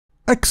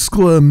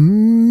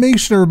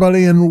Exclamation,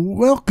 everybody, and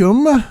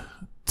welcome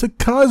to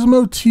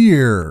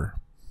Cosmoteer,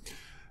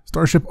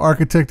 Starship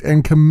Architect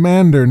and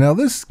Commander. Now,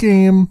 this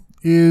game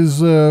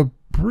is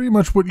pretty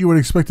much what you would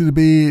expect it to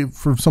be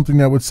for something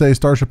that would say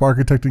Starship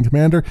Architect and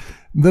Commander.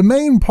 The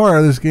main part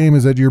of this game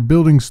is that you're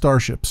building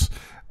starships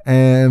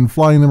and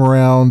flying them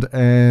around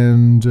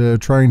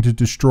and trying to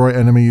destroy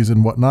enemies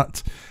and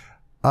whatnot.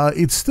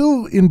 It's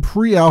still in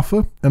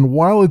pre-alpha, and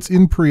while it's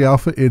in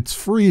pre-alpha, it's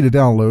free to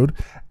download.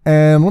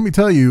 And let me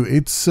tell you,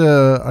 it's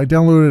I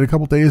downloaded it a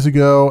couple days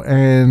ago,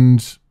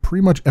 and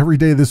pretty much every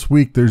day this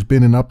week there's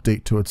been an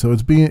update to it. So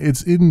it's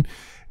in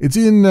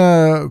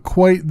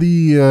quite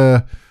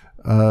the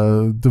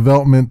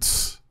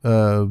development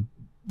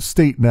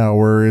state now,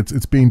 where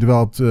it's being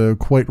developed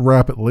quite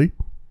rapidly.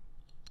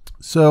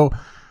 So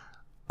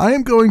I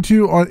am going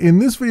to in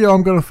this video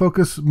I'm going to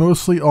focus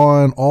mostly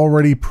on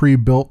already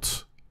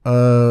pre-built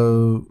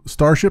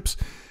starships.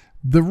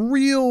 The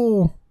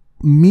real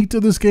meat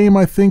of this game,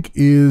 I think,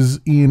 is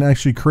in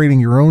actually creating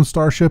your own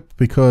starship,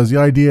 because the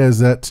idea is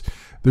that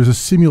there's a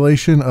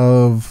simulation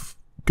of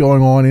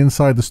going on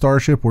inside the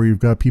starship where you've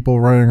got people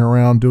running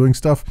around doing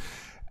stuff,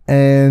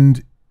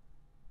 and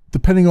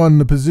depending on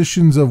the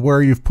positions of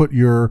where you've put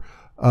your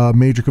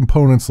major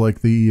components,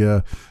 like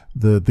the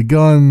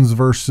guns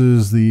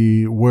versus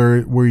the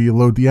where you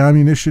load the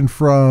ammunition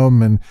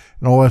from and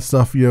all that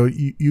stuff,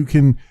 you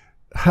can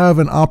have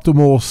an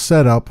optimal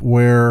setup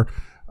where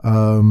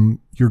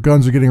your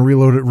guns are getting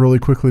reloaded really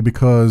quickly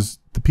because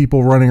the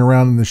people running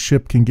around in the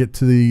ship can get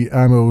to the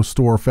ammo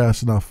store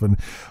fast enough, and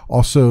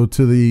also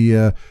to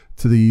the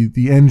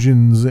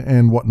engines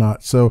and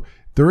whatnot. So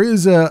there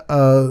is a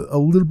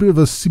little bit of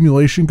a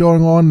simulation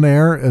going on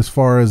there as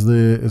far as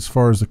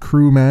the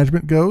crew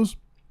management goes.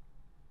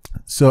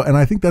 So, and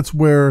I think that's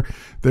where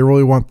they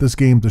really want this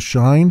game to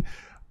shine.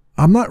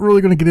 I'm not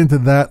really going to get into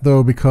that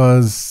though,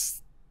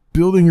 because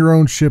building your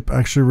own ship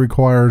actually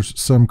requires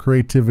some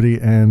creativity,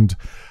 and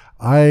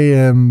I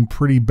am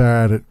pretty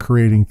bad at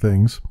creating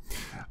things.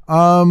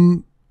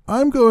 I'm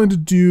going to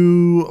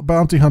do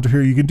Bounty Hunter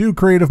here. You can do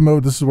creative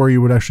mode. This is where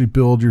you would actually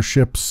build your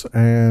ships,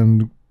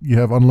 and you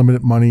have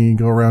unlimited money and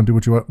go around, do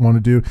what you want to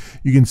do.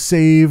 You can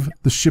save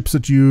the ships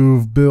that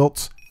you've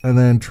built and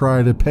then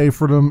try to pay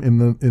for them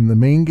in the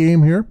main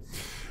game here.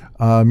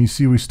 You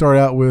see we start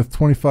out with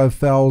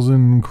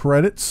 25,000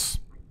 credits,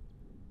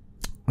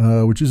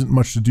 which isn't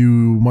much to do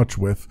much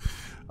with.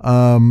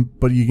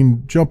 But you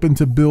can jump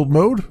into build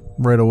mode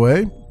right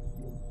away,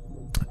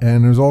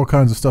 and there's all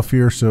kinds of stuff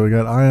here. So we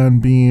got ion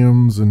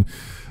beams and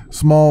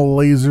small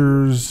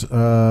lasers.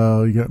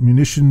 You got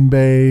munition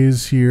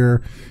bays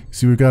here.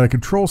 See, we've got a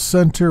control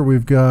center.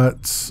 We've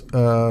got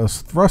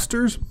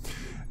thrusters.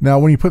 Now,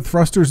 when you put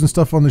thrusters and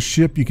stuff on the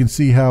ship, you can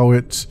see how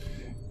it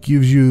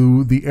gives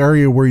you the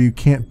area where you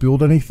can't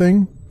build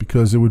anything,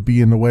 because it would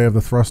be in the way of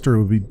the thruster.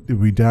 It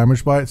would be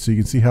damaged by it. So you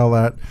can see how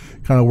that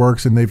kind of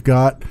works. And they've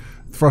got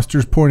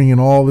thrusters pointing in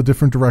all the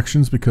different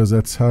directions, because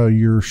that's how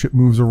your ship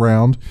moves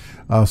around.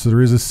 So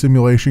there is a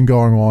simulation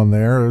going on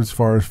there as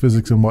far as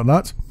physics and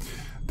whatnot.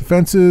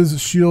 Defenses,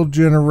 shield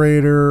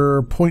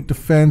generator, point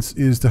defense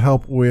is to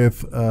help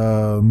with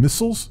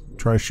missiles.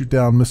 Try to shoot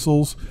down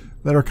missiles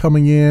that are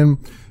coming in.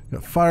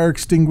 Got fire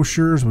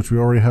extinguishers, which we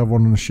already have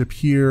one on the ship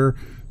here,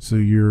 so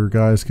your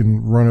guys can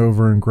run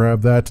over and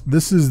grab that.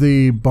 This is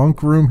the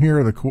bunk room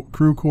here, the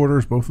crew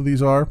quarters. Both of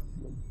these are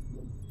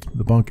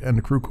the bunk and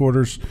the crew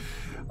quarters.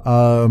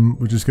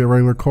 We just got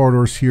regular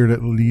corridors here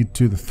that lead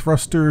to the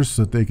thrusters,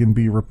 so that they can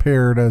be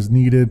repaired as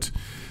needed.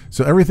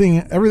 So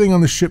everything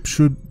on the ship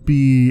should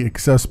be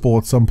accessible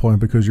at some point,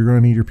 because you're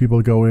going to need your people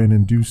to go in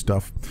and do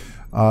stuff.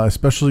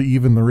 Especially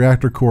even the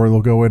reactor core,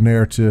 they'll go in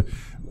there to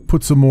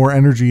put some more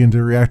energy into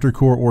the reactor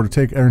core, or to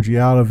take energy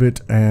out of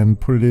it and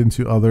put it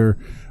into other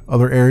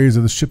areas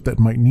of the ship that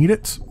might need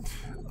it.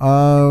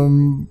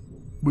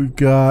 We've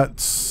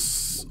got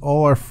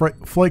all our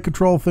flight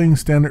control things,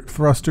 standard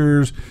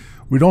thrusters.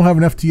 We don't have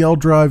an FTL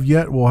drive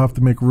yet. We'll have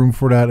to make room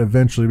for that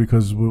eventually,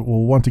 because we'll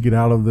want to get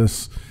out of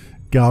this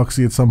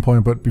galaxy at some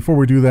point. But before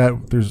we do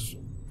that, there's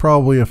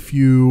probably a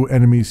few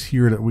enemies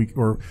here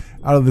or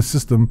out of the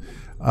system,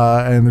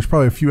 and there's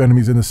probably a few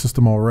enemies in the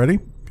system already.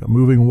 Got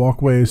moving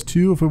walkways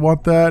too, if we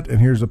want that. And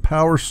here's a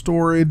power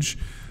storage.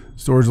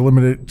 Stores a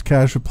limited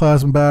cache of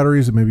plasma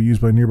batteries that may be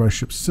used by nearby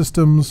ship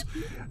systems.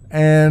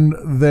 And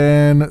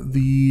then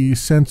the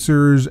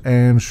sensors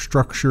and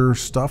structure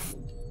stuff.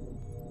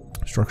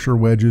 Structure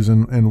wedges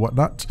and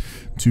whatnot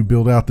to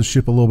build out the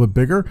ship a little bit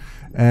bigger.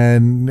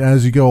 And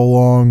as you go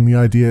along, the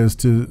idea is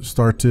to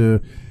start to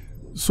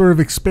sort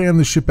of expand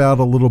the ship out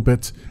a little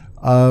bit.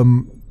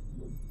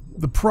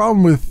 The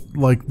problem with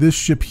like this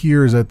ship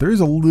here is that there is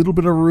a little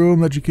bit of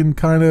room that you can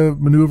kind of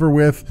maneuver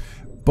with,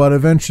 but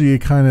eventually you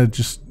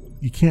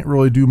can't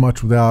really do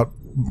much without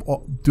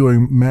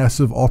doing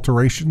massive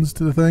alterations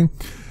to the thing.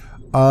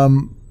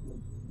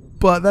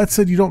 But that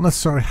said, you don't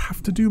necessarily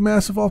have to do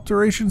massive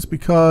alterations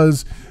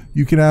because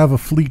you can have a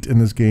fleet in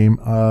this game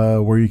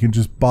where you can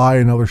just buy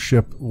another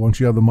ship once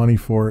you have the money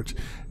for it,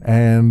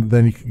 and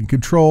then you can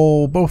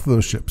control both of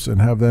those ships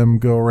and have them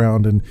go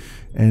around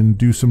and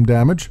do some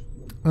damage.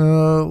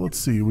 Let's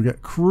see, we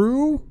got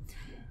crew,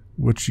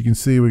 which you can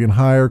see we can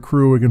hire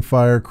crew, we can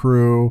fire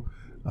crew.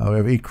 We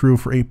have 8 crew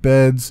for 8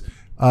 beds.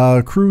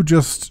 Crew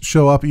just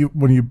show up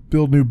when you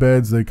build new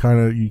beds. They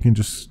you can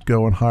just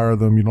go and hire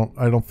them.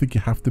 I don't think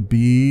you have to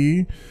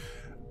be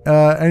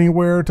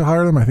anywhere to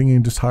hire them. I think you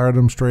can just hire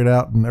them straight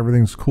out and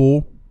everything's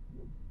cool.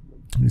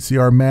 You see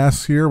our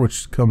mass here,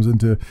 which comes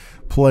into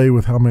play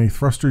with how many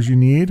thrusters you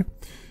need.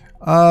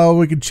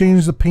 We could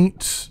change the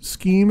paint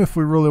scheme if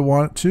we really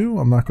want to.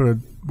 I'm not going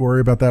to worry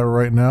about that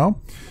right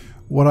now.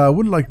 What I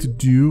would like to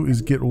do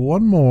is get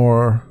one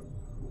more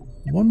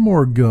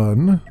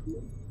gun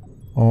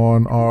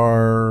on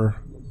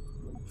our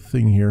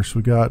thing here. So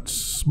we got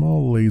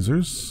small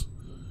lasers.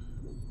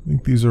 I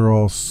think these are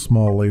all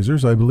small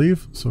lasers, I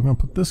believe. So I'm going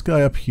to put this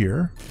guy up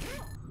here,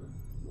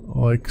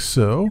 like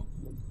so.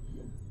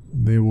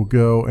 They will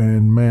go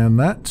and man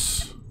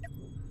that.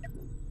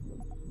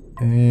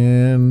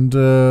 And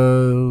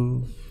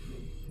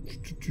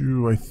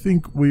I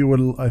think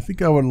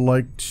I would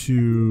like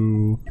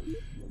to,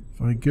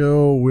 if I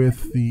go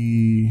with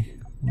the,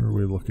 where are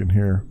we looking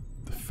here?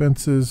 The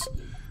fences.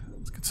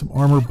 Let's get some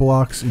armor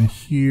blocks in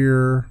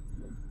here.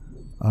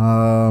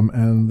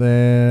 And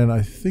then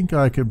I think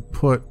I could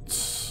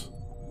put,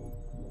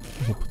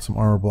 I'll put some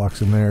armor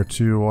blocks in there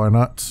too. Why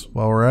not?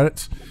 While we're at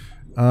it.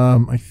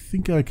 I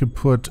think I could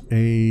put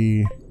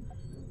a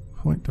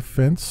point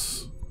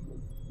defense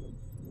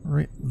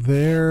right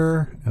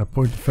there and a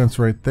point defense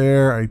right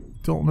there. I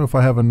don't know if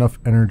I have enough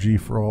energy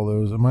for all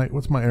those.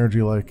 What's my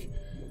energy like?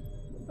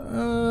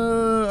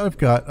 I've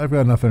got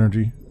enough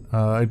energy.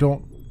 I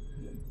don't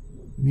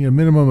need a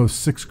minimum of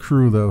 6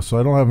 crew though, so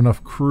I don't have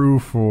enough crew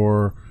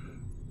for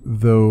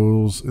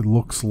those. It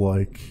looks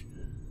like,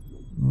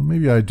 well,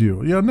 maybe I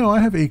do. Yeah, no,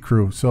 I have 8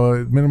 crew, so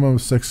a minimum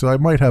of 6. So I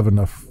might have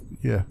enough.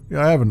 Yeah,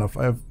 I have enough.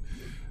 I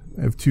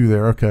have 2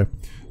 there. Okay,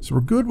 so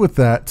we're good with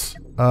that.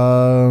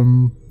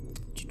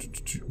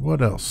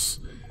 What else?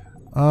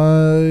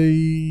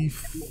 I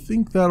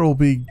think that'll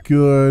be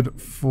good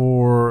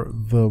for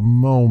the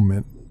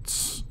moment.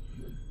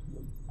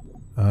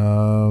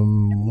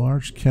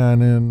 Large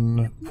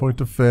cannon, point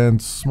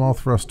defense, small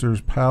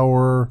thrusters,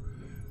 power.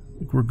 I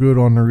think we're good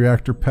on the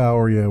reactor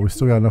power. Yeah, we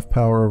still got enough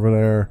power over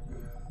there.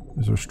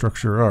 There's our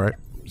structure. All right,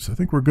 so I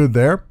think we're good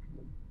there.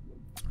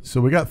 So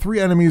we got 3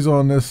 enemies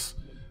on this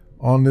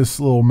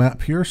little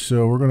map here.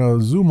 So we're gonna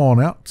zoom on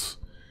out,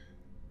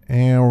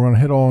 and we're gonna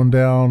head on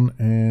down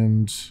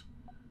and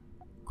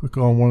click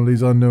on one of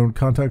these unknown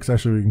contacts.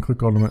 Actually, we can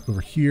click on them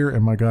over here,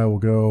 and my guy will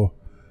go.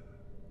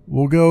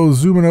 We'll go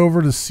zooming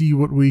over to see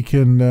what we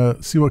can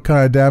see what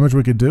kind of damage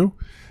we could do.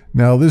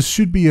 Now this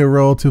should be a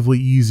relatively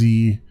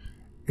easy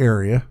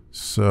area,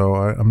 so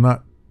I'm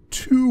not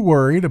too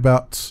worried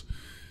about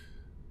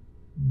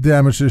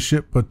damage to the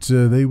ship, but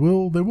they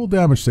will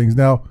damage things.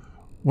 Now,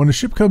 when the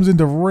ship comes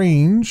into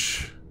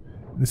range,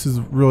 this is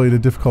really the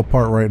difficult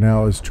part right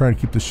now, is trying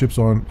to keep the ships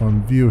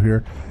on view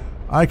here.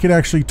 I can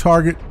actually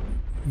target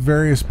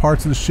various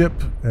parts of the ship,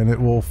 and it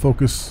will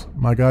focus.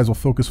 My guys will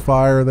focus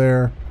fire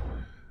there.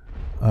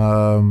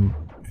 I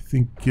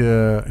think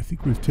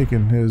we've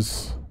taken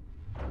his.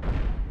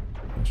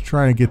 I was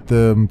trying to get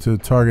them to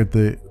target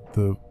the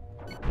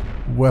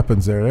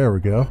weapons there. There we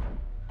go.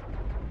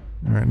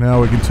 All right,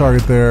 now we can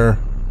target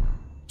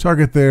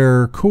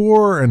their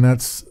core, and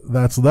that's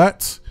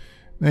that.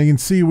 Now you can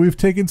see we've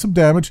taken some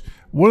damage.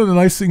 One of the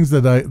nice things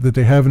that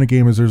they have in the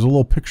game is there's a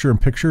little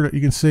picture-in-picture that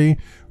you can see,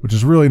 which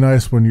is really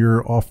nice when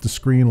you're off the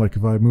screen. Like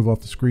if I move off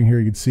the screen here,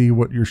 you can see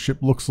what your ship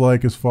looks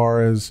like as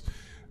far as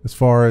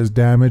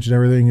damage and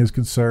everything is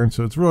concerned.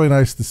 So it's really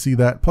nice to see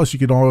that. Plus you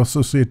can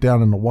also see it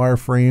down in the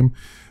wireframe,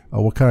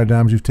 what kind of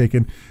damage you've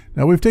taken.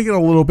 Now we've taken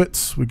a little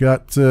bit. We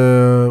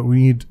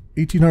need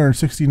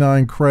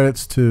 1,869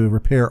 credits to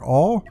repair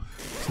all.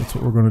 So that's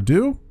what we're going to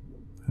do.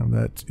 Have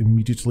that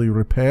immediately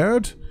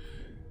repaired.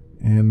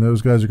 And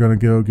those guys are going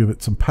to go give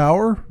it some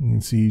power. You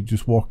can see you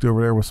just walked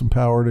over there with some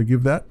power to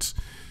give that.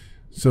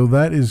 So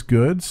that is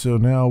good. So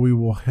now we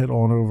will head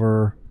on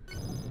over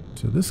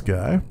to this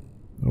guy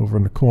over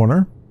in the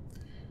corner.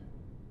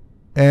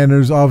 And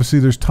there's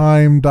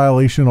time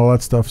dilation, all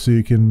that stuff, so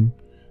you can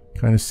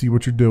kind of see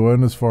what you're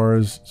doing as far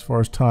as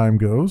time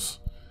goes.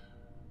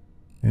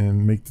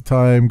 And make the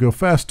time go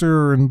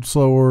faster and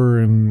slower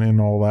and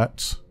all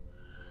that.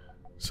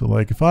 So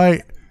like if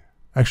I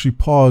actually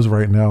pause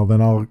right now,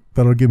 then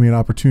that'll give me an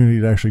opportunity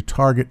to actually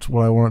target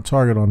what I want to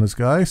target on this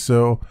guy.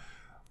 So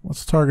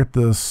let's target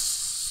the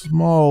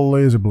small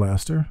laser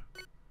blaster.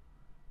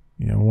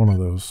 Yeah, one of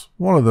those.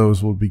 One of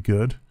those will be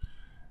good.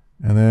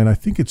 And then I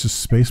think it's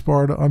just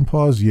spacebar to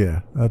unpause.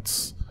 Yeah,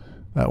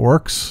 that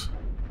works.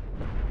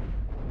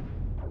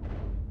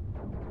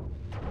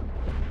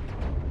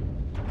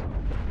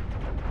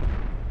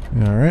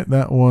 Alright,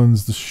 that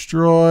one's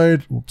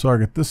destroyed. We'll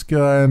target this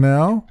guy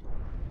now.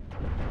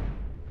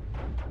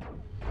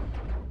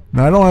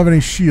 Now I don't have any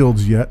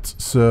shields yet,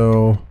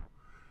 so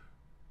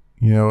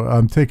you know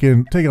I'm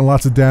taking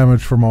lots of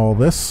damage from all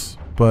this,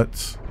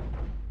 but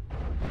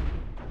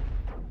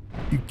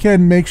you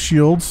can make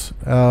shields.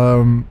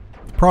 The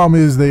problem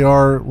is they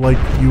are like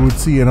you would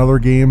see in other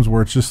games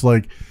where it's just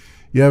like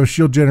you have a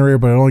shield generator,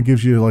 but it only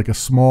gives you like a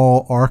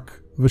small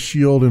arc of a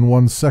shield in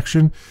one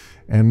section,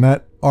 and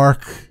that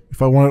arc,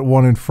 if I wanted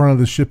one in front of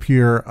the ship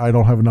here, I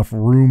don't have enough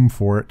room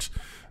for it.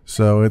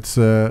 So it's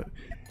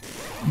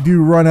you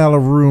do run out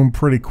of room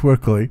pretty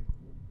quickly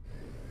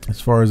as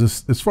far as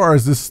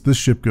this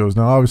ship goes.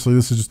 Now obviously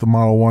this is just the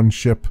Model 1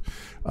 ship.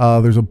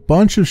 There's a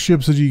bunch of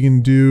ships that you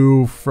can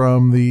do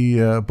from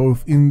the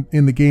both in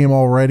the game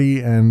already,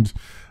 and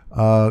you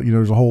know,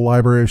 there's a whole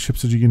library of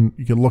ships that you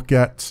can look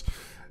at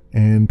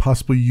and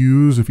possibly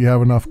use if you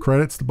have enough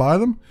credits to buy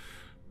them.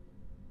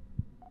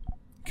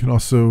 You can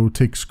also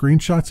take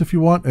screenshots if you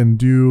want and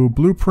do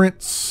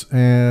blueprints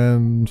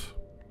and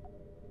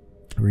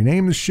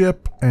rename the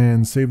ship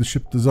and save the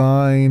ship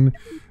design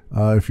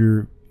if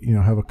you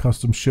know have a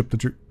custom ship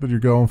that you're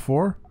going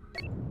for.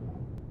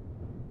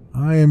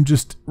 I am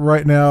just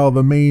right now,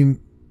 the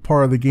main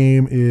part of the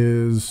game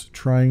is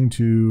trying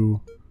to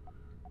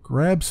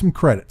grab some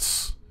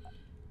credits.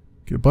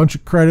 Get a bunch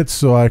of credits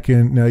so I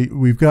can, now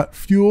we've got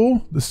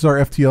fuel. This is our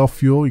FTL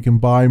fuel. You can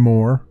buy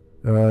more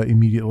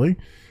immediately.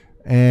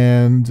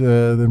 And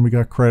then we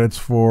got credits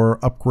for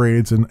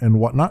upgrades and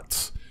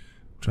whatnots,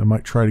 which I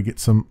might try to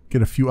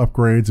get a few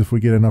upgrades if we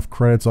get enough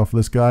credits off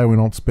this guy. We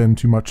don't spend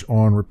too much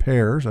on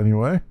repairs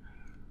anyway.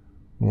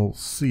 We'll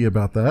see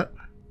about that.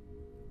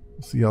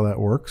 We'll see how that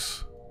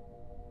works.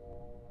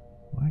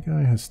 My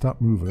guy has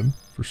stopped moving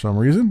for some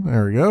reason.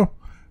 There we go.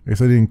 I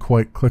guess I didn't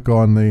quite click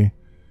on the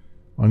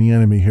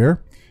enemy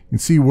here. You can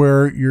see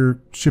where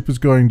your ship is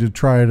going to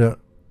try to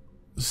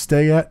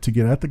stay at to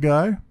get at the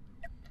guy.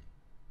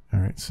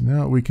 Alright, so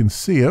now we can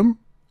see him.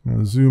 I'm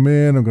going to zoom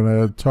in. I'm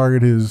going to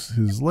target his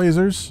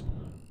lasers.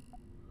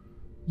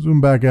 Zoom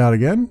back out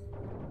again.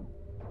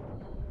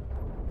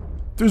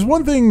 There's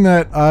one thing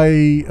that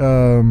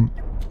I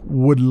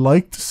would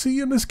like to see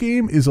in this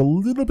game is a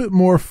little bit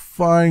more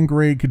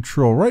fine-grained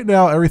control. Right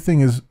now,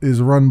 everything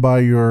is run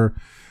by your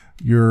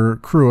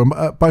crew.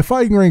 And by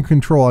fine-grained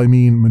control, I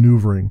mean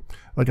maneuvering.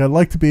 Like, I'd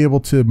like to be able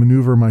to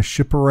maneuver my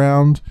ship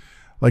around.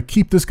 Like,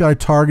 keep this guy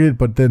targeted,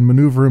 but then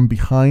maneuver him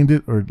behind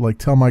it, or like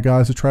tell my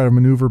guys to try to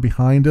maneuver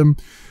behind him,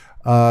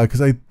 because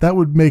that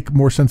would make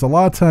more sense. A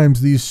lot of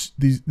times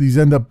these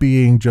end up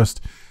being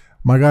just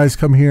my guys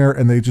come here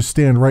and they just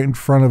stand right in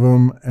front of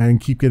them and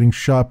keep getting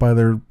shot by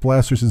their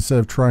blasters instead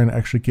of trying to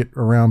actually get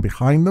around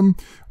behind them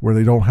where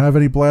they don't have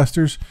any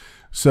blasters.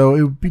 So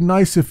it would be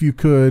nice if you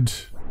could,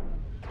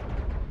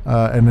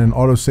 and then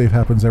autosave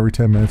happens every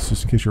 10 minutes,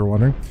 just in case you're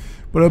wondering.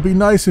 But it would be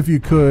nice if you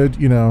could,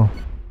 you know,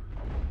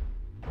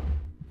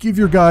 give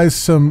your guys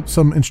some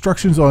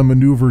instructions on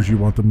maneuvers you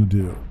want them to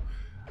do.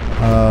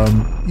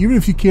 Even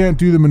if you can't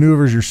do the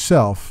maneuvers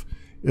yourself,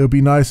 it would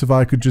be nice if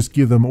I could just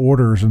give them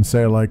orders and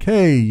say like,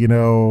 hey, you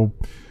know,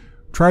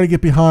 try to get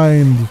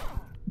behind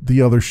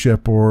the other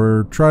ship,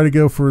 or try to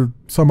go for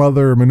some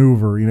other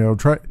maneuver, you know,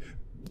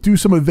 do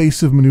some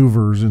evasive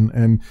maneuvers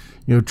and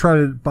you know, try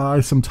to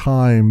buy some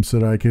time so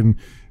that I can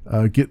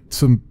get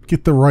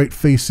the right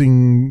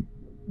facing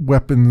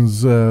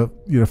weapons, you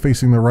know,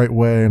 facing the right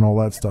way and all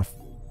that stuff.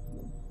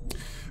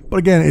 But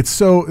again,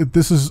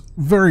 this is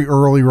very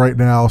early right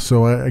now,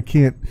 so I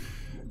can't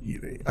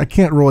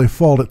really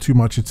fault it too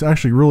much. It's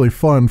actually really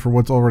fun for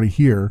what's already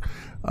here,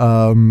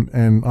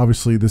 and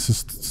obviously this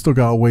is still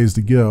got a ways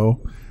to go.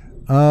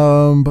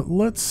 But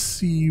let's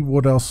see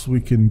what else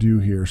we can do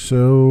here.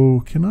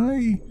 So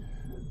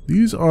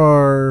these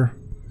are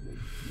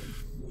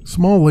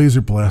small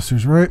laser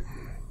blasters, right?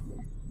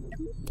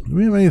 Do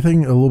we have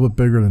anything a little bit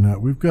bigger than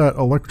that? We've got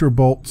electro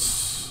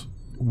bolts,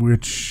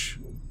 which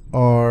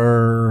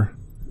are...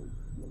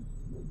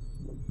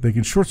 They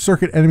can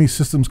short-circuit enemy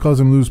systems, cause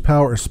them to lose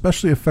power,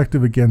 especially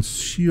effective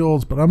against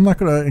shields, but I'm not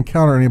going to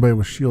encounter anybody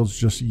with shields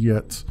just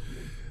yet.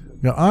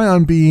 We got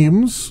ion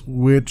beams,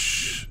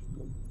 which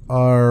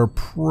are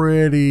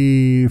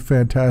pretty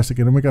fantastic,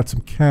 and then we got some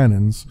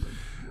cannons.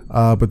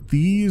 But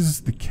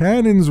the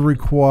cannons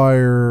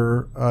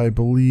require, I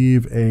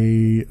believe,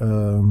 a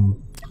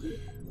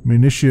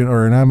munition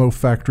or an ammo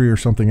factory or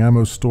something,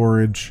 ammo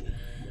storage.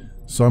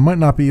 So I might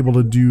not be able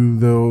to do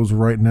those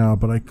right now,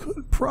 but I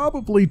could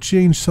probably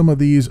change some of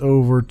these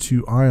over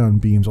to ion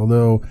beams,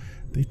 although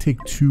they take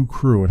 2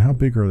 crew. And how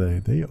big are they?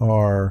 They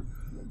are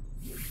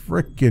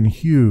frickin'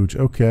 huge.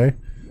 Okay.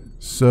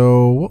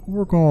 So what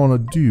we're going to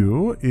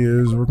do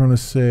is we're going to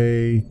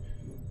say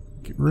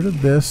get rid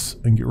of this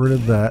and get rid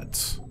of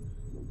that.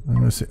 I'm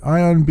going to say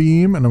ion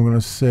beam, and I'm going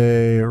to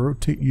say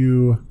rotate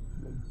you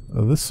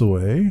this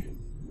way.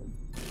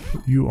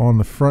 Put you on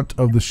the front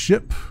of the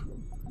ship.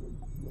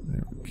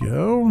 There we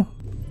go.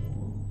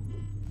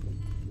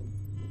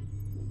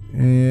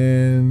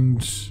 And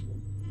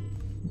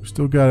we've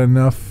still got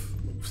enough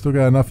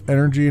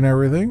energy and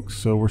everything,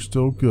 so we're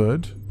still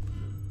good.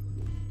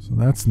 So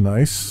that's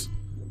nice.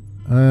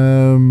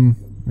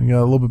 We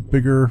got a little bit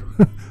bigger,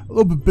 a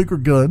little bit bigger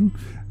gun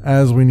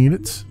as we need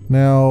it.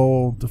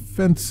 Now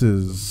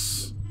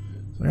defenses.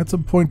 So I got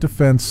some point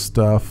defense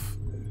stuff.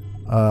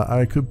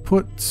 I could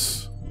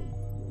put.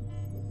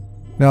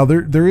 Now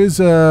there is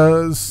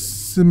a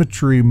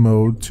symmetry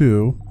mode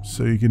too,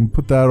 so you can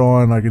put that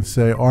on. I can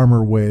say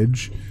armor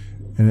wedge,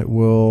 and it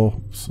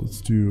will. So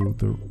let's do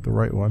the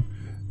right one.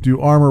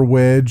 Do armor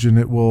wedge, and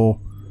it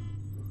will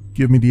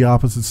give me the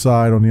opposite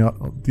side on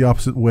the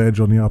opposite wedge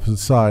on the opposite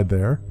side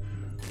there.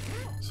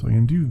 So I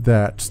can do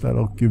that.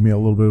 That'll give me a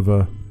little bit of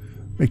a,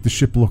 make the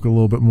ship look a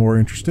little bit more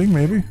interesting,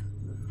 maybe. A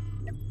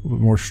little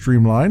bit more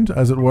streamlined,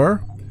 as it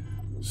were.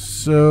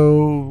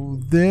 So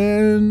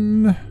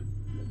then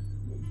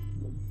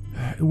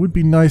it would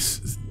be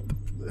nice.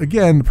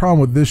 Again, the problem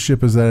with this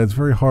ship is that it's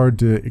very hard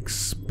to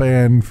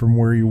expand from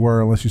where you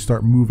were unless you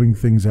start moving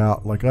things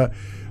out. Like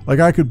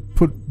I could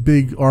put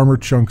big armor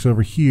chunks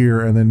over here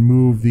and then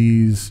move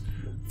these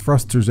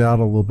thrusters out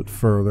a little bit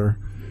further,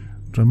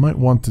 which I might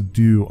want to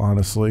do,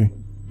 honestly,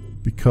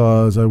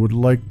 because I would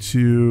like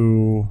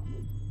to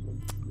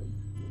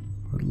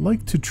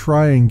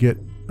try and get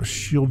a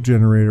shield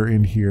generator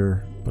in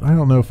here, but I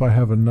don't know if I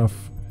have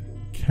enough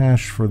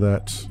cash for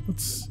that.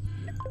 Let's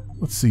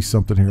see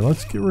something here.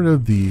 Let's get rid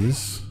of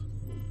these,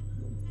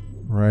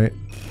 right?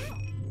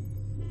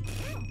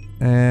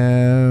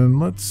 And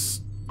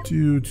let's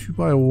do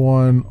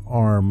 2x1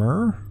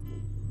 armor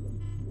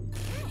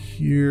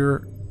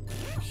here,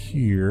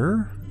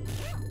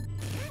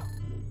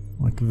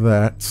 like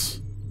that.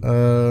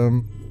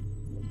 The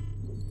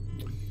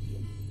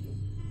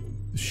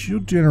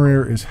shield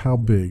generator is how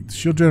big? The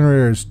shield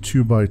generator is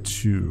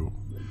 2x2.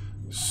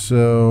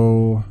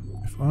 So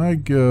if I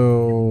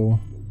go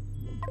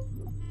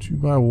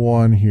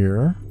 2x1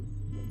 here,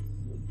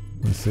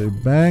 let's say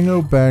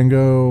bango,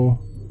 bango,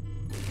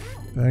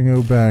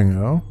 bango,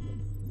 bango.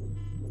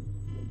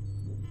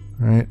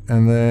 Right,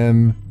 and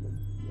then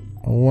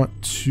I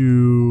want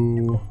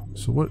to.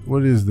 So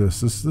what is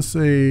this? Is this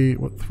a,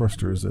 what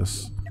thruster is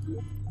this?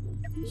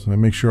 So I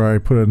make sure I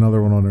put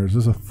another one on there. Is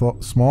this a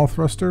small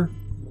thruster?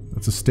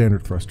 That's a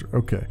standard thruster.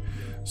 Okay,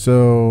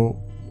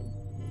 so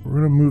we're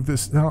gonna move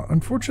this now.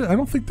 Unfortunately, I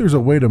don't think there's a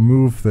way to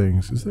move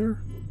things. Is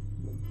there?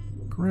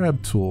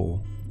 Grab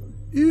tool.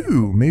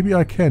 Ew, maybe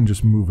I can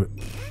just move it.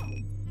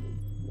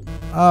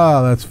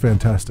 Ah, that's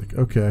fantastic.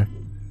 Okay.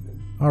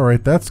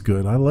 Alright, that's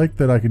good. I like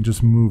that I can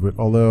just move it.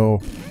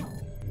 Although,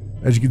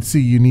 as you can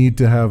see, you need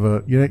to have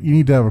a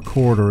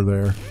corridor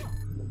there.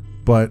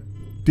 But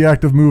the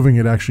act of moving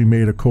it actually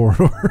made a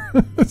corridor.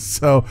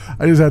 So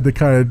I just had to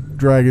kind of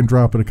drag and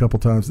drop it a couple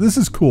times. This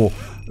is cool.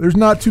 There's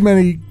not too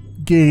many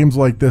games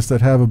like this that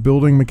have a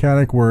building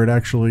mechanic where it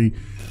actually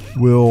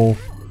will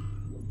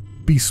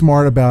be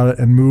smart about it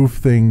and move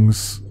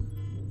things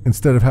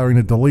instead of having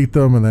to delete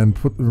them and then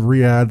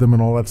re-add them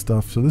and all that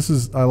stuff. So this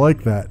is, I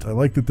like that. I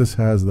like that this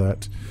has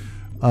that.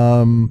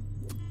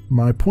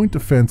 My point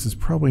defense is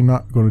probably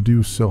not going to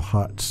do so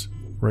hot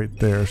right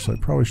there, so I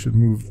probably should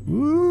move.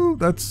 Ooh,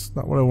 that's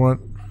not what I want.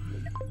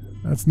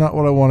 That's not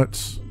what I wanted.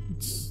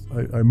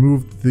 I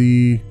moved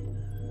the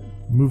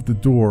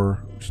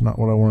door, which is not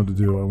what I wanted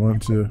to do. I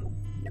wanted to,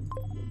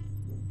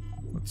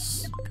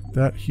 let's get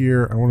that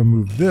here. I want to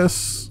move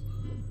this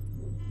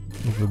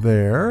over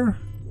there.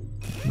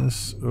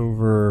 This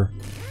over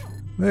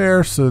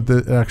there so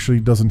that it actually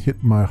doesn't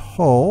hit my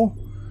hull.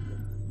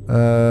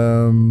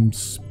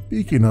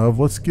 Speaking of,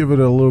 let's give it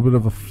a little bit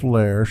of a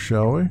flare,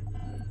 shall we?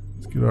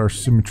 Let's get our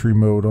symmetry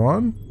mode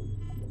on.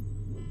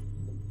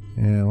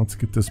 And let's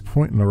get this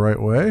pointing the right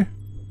way.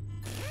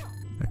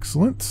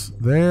 Excellent.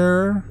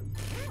 There.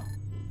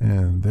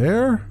 And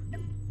there.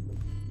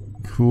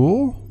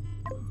 Cool.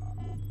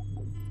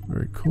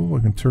 Very cool. I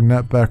can turn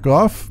that back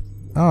off.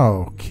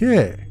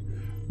 Okay.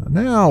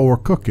 Now we're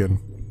cooking.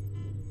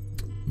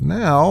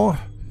 Now,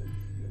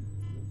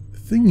 the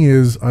thing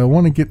is, I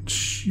want to get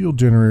shield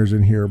generators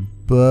in here,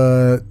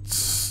 but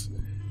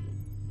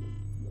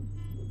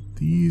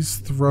these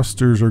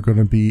thrusters are going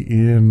to be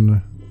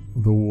in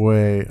the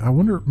way. I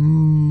wonder,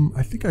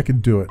 I think I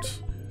can do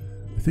it.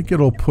 I think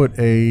it'll put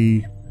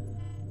a,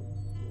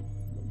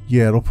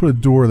 yeah, it'll put a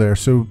door there,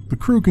 so the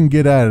crew can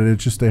get at it.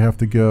 It's just they have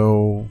to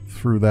go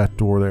through that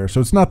door there. So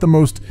it's not the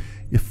most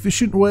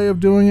efficient way of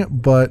doing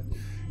it, but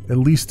at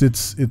least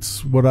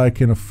it's what I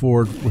can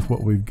afford with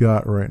what we've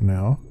got right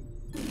now.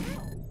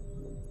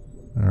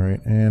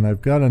 Alright, and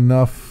I've got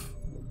enough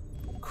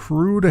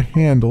crew to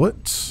handle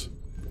it,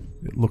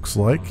 it looks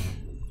like.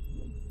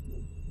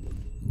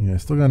 Yeah, I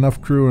still got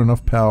enough crew and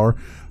enough power.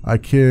 I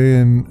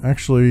can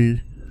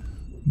actually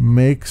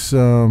make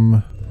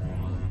some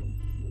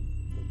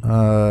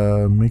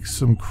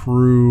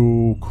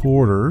crew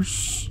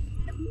quarters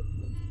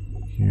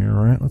here,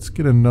 right? Let's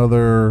get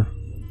another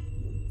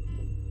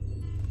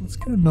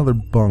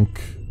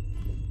bunk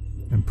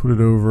and put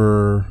it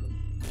over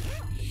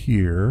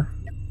here.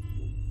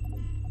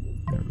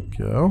 There we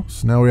go.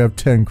 So now we have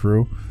 10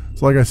 crew.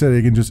 So like I said,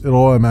 it'll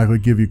automatically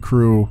give you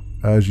crew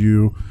as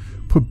you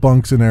put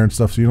bunks in there and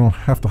stuff, so you don't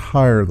have to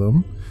hire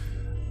them.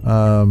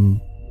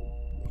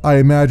 I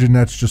imagine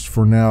that's just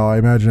for now. I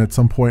imagine at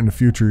some point in the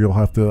future you'll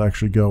have to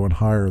actually go and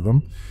hire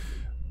them.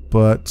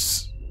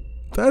 But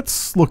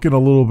that's looking a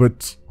little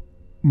bit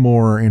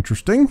more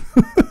interesting.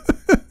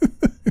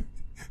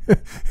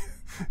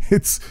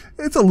 It's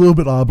a little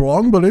bit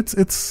oblong, but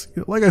it's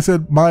like I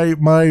said,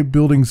 my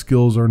building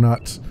skills are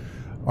not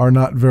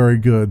very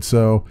good.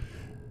 So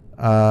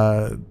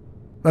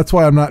that's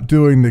why I'm not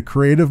doing the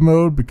creative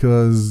mode,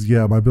 because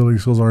yeah, my building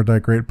skills aren't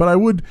that great. But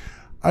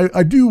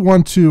I do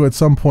want to at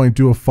some point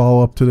do a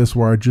follow-up to this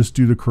where I just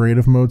do the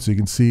creative mode so you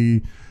can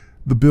see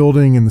the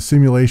building and the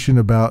simulation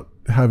about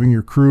having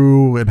your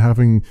crew and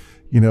having,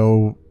 you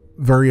know,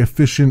 very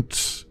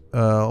efficient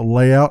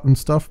layout and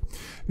stuff.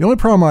 The only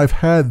problem I've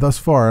had thus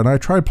far, and I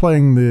tried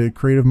playing the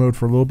creative mode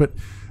for a little bit,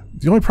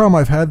 the only problem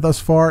I've had thus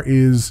far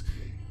is,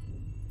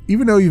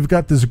 even though you've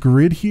got this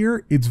grid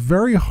here, it's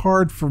very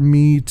hard for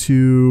me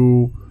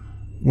to,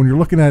 when you're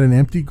looking at an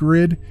empty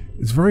grid,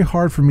 it's very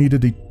hard for me to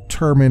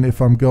determine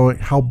if I'm going,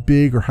 how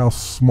big or how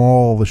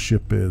small the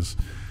ship is,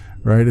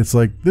 right? It's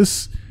like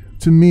this,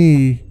 to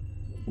me,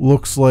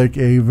 looks like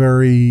a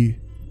very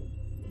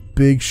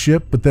big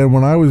ship, but then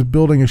when I was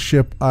building a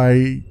ship,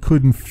 I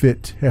couldn't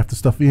fit half the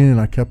stuff in, and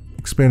I kept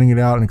expanding it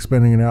out and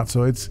expanding it out.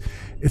 So it's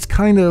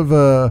kind of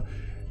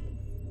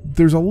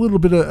there's a little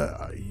bit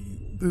of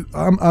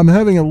I'm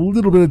having a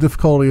little bit of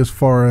difficulty as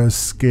far as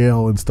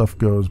scale and stuff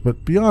goes,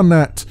 but beyond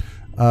that,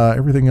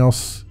 everything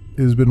else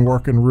has been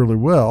working really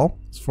well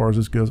as far as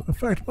this goes. In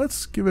fact,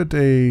 let's give it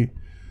a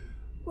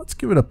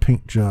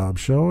paint job,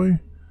 shall we?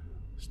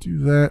 Let's do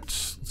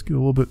that. Let's get a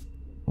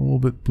little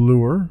bit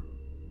bluer.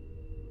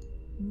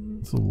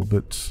 It's a little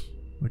bit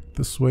like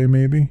this way,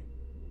 maybe.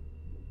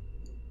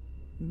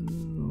 A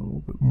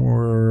little bit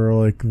more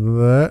like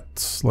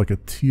that, like a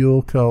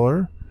teal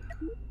color.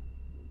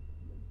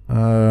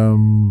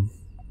 You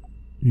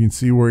can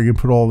see where you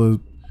can put all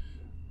the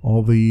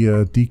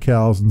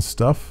decals and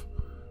stuff.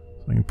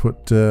 So I can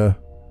put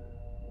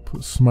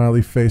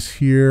smiley face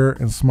here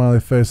and smiley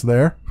face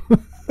there,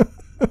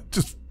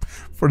 just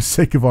for the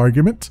sake of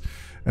argument.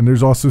 And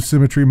there's also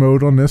symmetry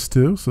mode on this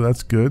too, so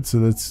that's good. So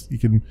that's, you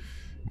can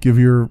give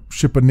your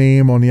ship a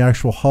name on the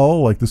actual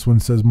hull, like this one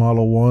says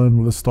Model 1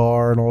 with a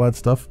star and all that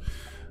stuff.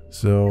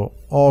 So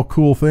all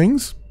cool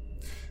things.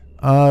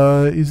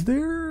 Is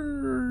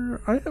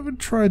there, I haven't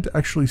tried to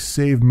actually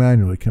save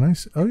manually. Can I?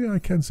 Oh yeah, I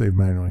can save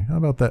manually. How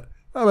about that?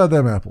 How about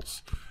them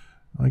apples?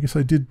 I guess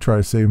I did try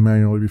to save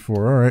manually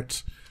before. All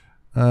right.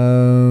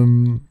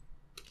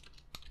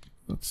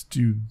 Let's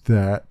do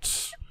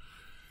that.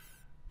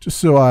 Just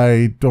so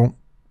I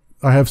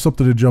have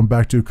something to jump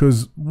back to,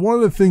 because one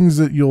of the things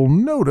that you'll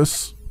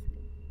notice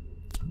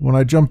when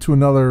I jump to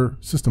another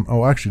system,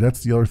 oh actually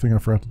that's the other thing I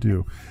forgot to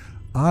do.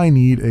 I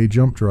need a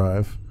jump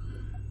drive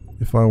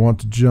if I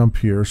want to jump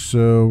here,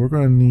 so we're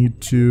going to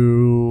need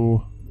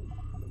to,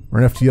 or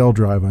an FTL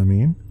drive I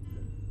mean.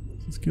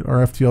 Let's get our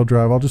FTL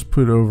drive. I'll just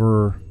put it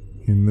over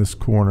in this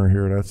corner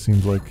here. That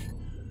seems like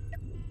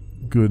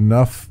good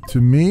enough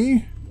to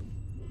me.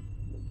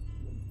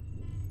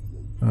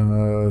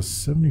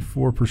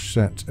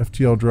 74%.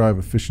 FTL drive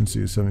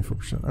efficiency is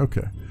 74%.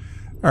 Okay.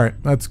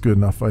 Alright, that's good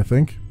enough, I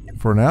think,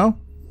 for now.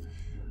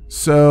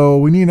 So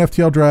we need an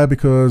FTL drive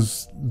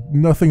because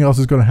nothing else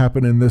is going to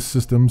happen in this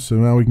system. So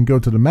now we can go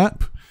to the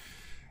map.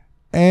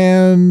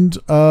 And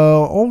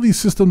all these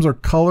systems are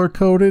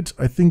color-coded.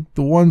 I think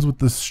the ones with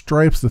the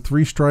stripes, the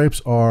 3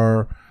 stripes,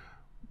 are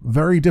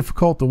very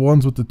difficult. The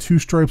ones with the 2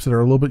 stripes that are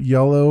a little bit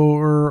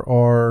yellower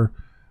are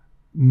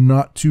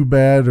not too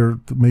bad, or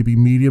maybe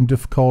medium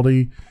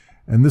difficulty.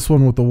 And this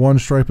one with the 1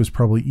 stripe is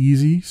probably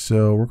easy.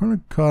 So we're going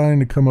to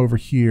kind of come over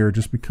here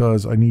just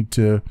because I need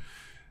to,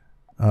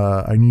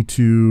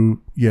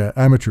 yeah,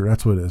 amateur,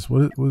 that's what it is.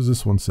 What does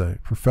this one say?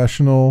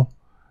 Professional,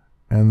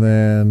 and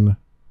then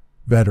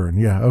veteran.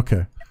 Yeah,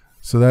 okay.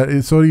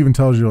 So so it even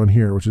tells you on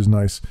here, which is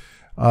nice.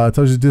 It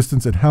tells you the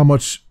distance and how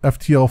much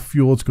FTL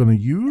fuel it's going to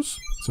use.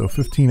 So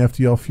 15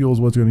 FTL fuel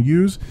is what it's going to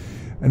use.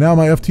 And now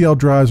my FTL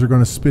drives are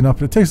going to spin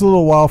up. It takes a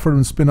little while for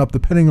them to spin up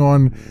depending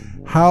on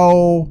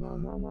how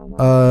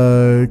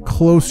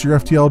close your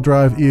FTL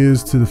drive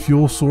is to the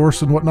fuel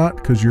source and whatnot,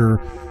 because your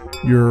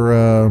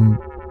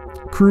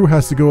crew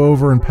has to go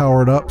over and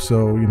power it up.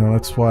 So, you know,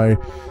 that's why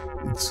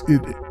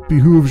it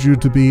behooves you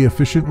to be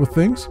efficient with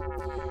things.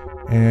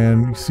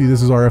 And you see,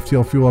 this is our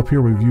FTL fuel up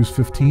here. We've used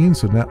 15,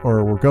 so now,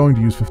 or we're going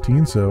to use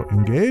 15, so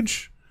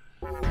engage.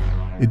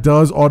 It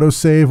does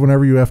auto-save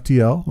whenever you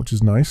FTL, which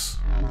is nice.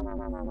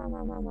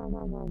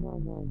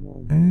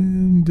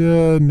 And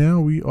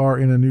now we are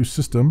in a new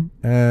system,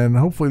 and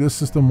hopefully this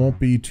system won't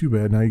be too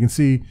bad. Now you can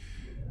see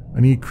I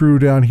need crew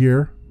down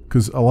here,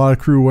 because a lot of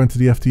crew went to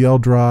the FTL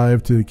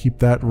drive to keep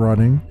that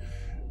running,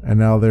 and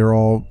now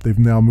they've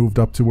now moved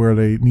up to where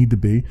they need to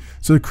be.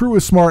 So the crew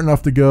is smart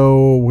enough to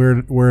go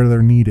where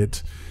they're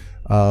needed,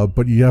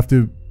 but you have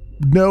to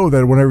know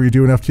that whenever you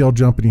do an FTL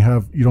jump and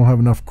you don't have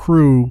enough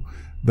crew,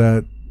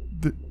 that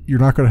you're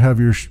not going to have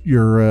your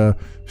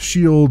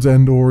shields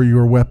and or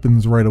your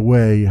weapons right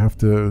away. You have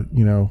to,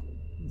 you know,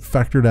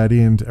 factor that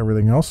into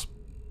everything else.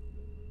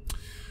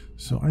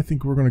 So I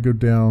think we're going to go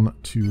down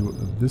to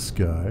this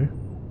guy.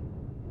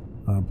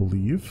 I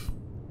believe.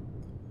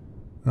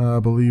 I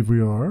believe we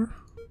are.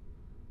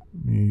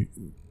 Let me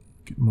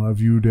get my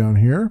view down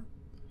here.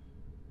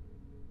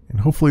 And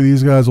hopefully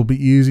these guys will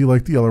be easy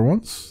like the other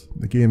ones.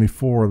 They gave me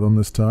 4 of them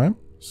this time.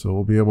 So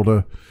we'll be able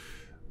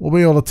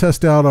to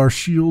test out our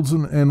shields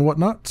and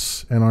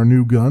whatnot, and our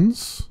new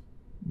guns.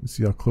 Let's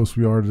see how close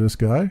we are to this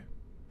guy.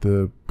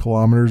 The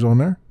kilometers on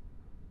there.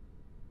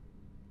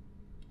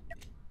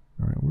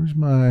 Alright, where's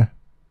my...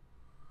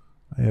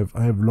 I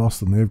have lost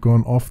them. They've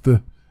gone off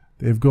the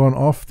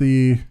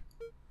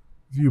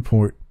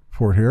viewport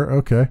here.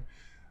 Okay.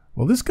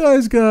 Well, this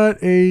guy's got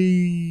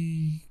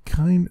a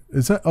kind...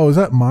 is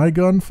that my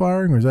gun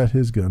firing, or is that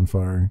his gun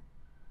firing?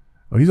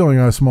 Oh, he's only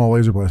got a small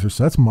laser blaster,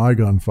 so that's my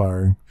gun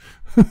firing.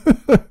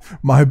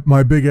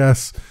 my big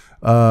ass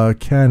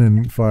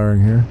cannon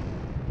firing here.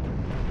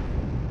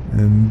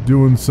 And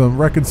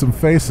wrecking some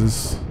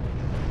faces.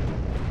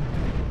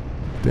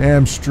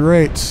 Damn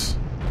straight.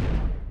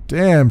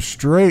 Damn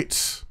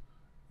straight.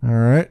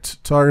 Alright,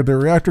 target the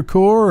reactor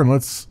core and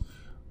let's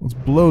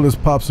blow this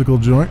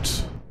popsicle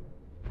joint.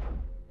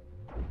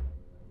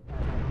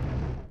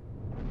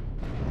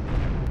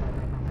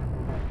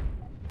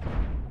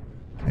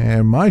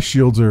 And my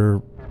shields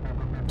are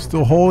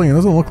still holding. It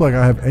doesn't look like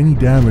I have any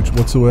damage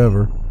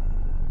whatsoever.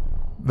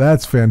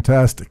 That's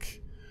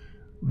fantastic.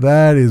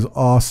 That is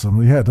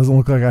awesome. Yeah, it doesn't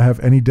look like I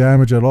have any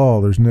damage at all.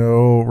 There's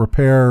no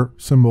repair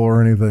symbol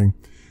or anything.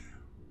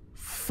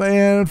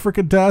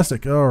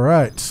 Fan-freaking-tastic.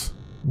 Alright.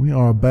 We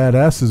are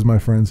badasses, my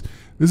friends.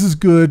 This is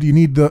good. You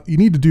need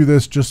to do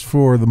this just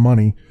for the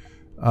money.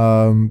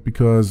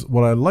 Because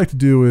what I'd like to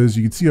do is,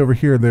 you can see over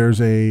here,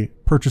 there's a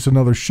purchase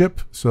another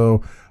ship.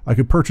 So I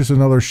could purchase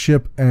another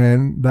ship,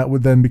 and that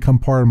would then become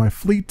part of my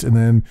fleet, and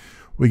then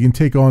we can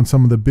take on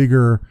some of the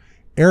bigger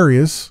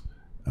areas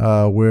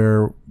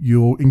where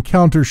you'll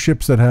encounter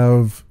ships that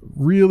have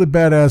really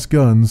badass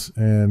guns,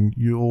 and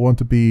you'll want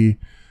to be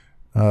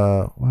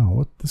wow,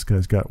 what this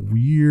guy's got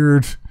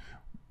weird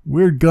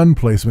gun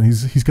placement.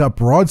 He's got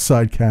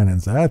broadside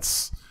cannons.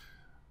 That's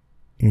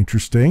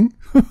interesting.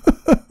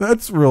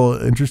 That's real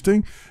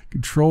interesting.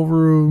 Control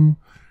room,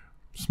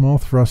 small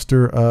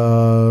thruster.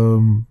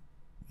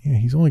 Yeah,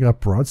 he's only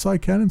got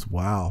broadside cannons?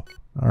 Wow.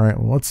 Alright,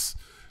 well, let's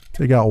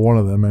take out one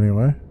of them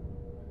anyway.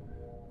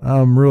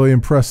 I'm really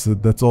impressed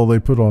that that's all they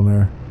put on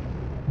there.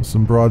 With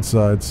some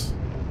broadsides.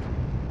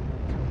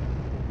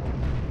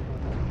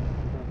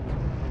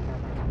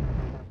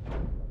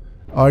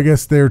 Oh, I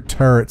guess they're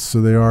turrets,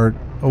 so they are...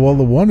 Oh, well,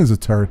 the one is a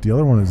turret, the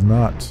other one is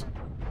not.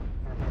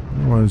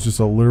 The other one is just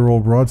a literal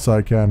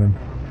broadside cannon.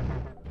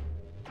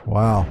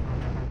 Wow.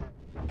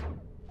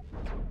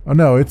 Oh,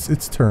 no,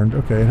 it's turned.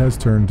 Okay, it has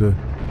turned to...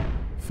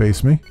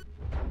 face me.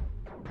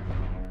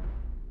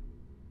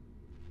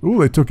 Ooh,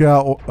 they took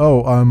out...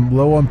 Oh, I'm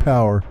low on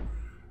power.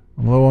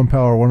 I'm low on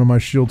power. One of my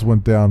shields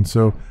went down.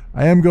 So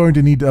I am going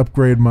to need to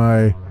upgrade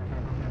my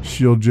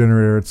shield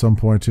generator at some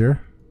point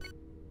here.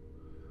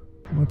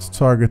 Let's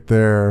target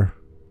their...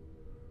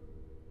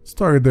 Let's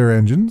target their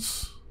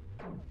engines.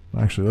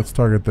 Actually, let's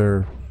target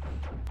their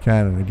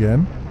cannon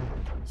again.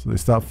 So they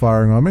stop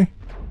firing on me.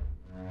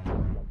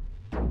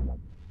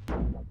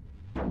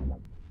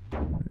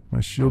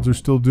 My shields are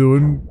still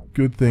doing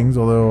good things,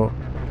 although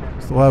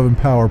still having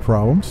power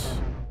problems.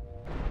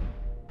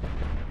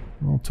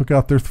 Well, took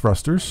out their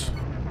thrusters.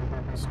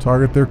 Let's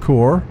target their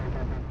core.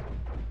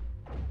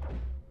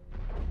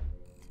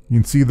 You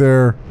can see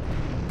their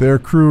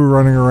crew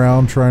running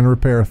around trying to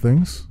repair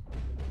things.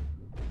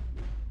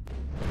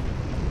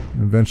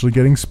 And eventually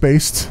getting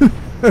spaced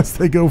as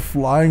they go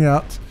flying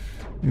out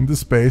into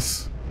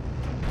space.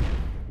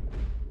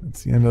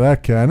 That's the end of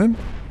that cannon.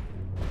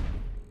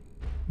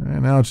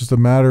 And now it's just a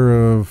matter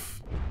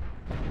of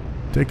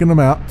taking them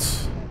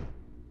out.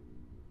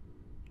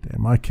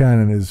 Damn, my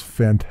cannon is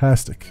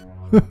fantastic.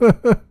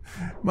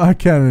 My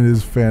cannon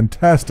is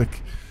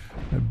fantastic.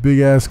 That big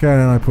ass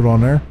cannon I put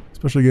on there,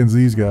 especially against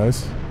these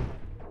guys.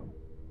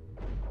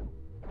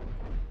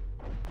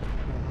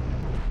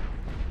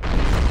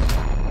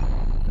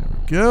 There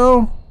we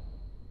go.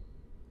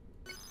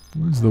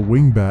 Where's the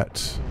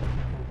wingbat?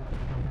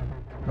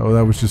 Oh,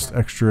 that was just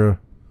extra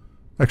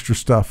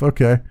stuff.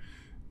 Okay.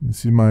 You can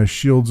see my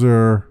shields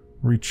are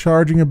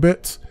recharging a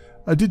bit.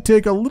 I did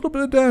take a little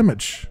bit of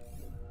damage.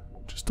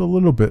 Just a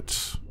little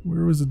bit.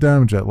 Where was the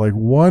damage at? Like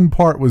one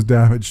part was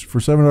damaged for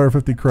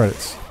 750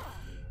 credits.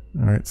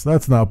 Alright, so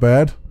that's not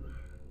bad.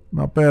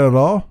 Not bad at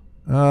all.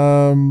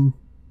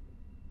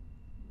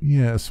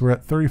 Yes, we're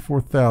at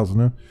 34,000.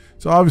 Huh?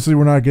 So obviously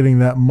we're not getting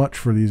that much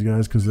for these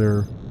guys because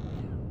they're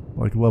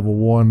like level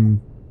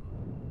 1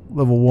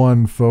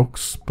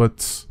 folks,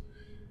 but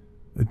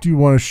I do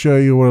want to show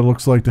you what it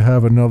looks like to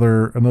have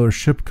another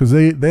ship, because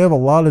they have a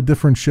lot of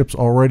different ships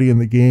already in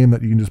the game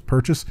that you can just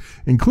purchase,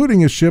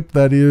 including a ship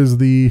that is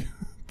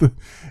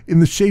in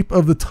the shape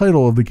of the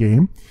title of the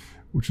game,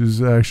 which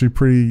is actually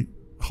pretty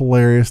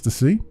hilarious to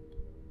see.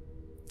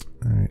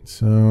 Alright,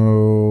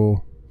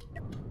 so...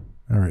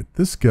 Alright,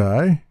 this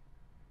guy,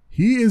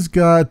 He has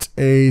got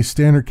a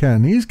standard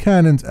cannon. These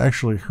cannons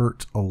actually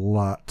hurt a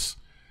lot.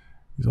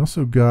 He's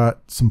also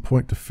got some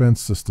point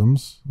defense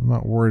systems. I'm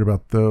not worried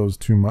about those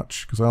too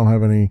much because I don't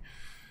have any.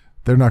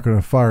 They're not going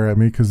to fire at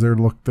me because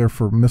they're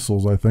for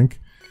missiles, I think.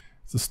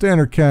 It's a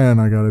standard cannon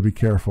I got to be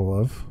careful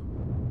of.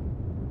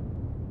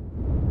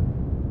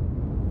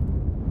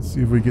 Let's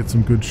see if we get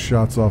some good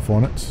shots off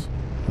on it.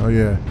 Oh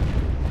yeah.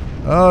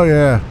 Oh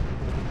yeah.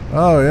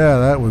 Oh yeah,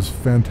 that was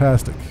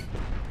fantastic.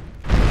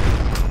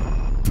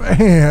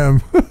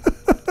 Bam!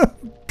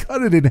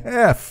 Cut it in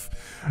half.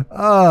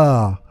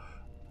 Ah.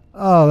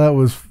 Oh,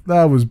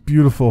 that was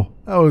beautiful.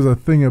 That was a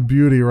thing of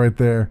beauty right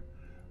there.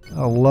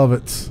 I love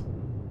it.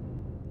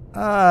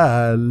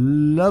 I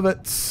love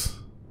it.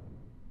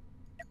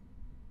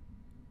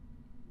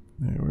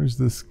 Hey, where's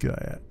this guy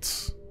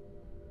at?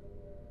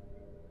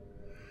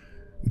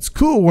 It's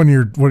cool when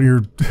you're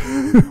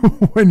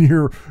when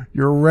you're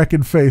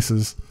wrecking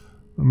faces.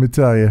 Let me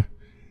tell you.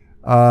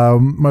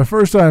 My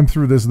first time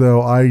through this,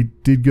 though, I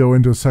did go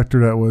into a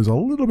sector that was a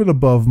little bit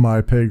above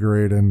my pay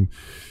grade, and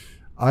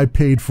I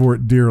paid for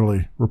it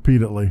dearly,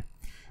 repeatedly.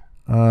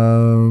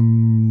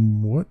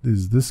 What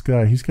is this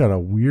guy? He's got a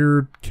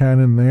weird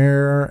cannon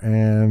there,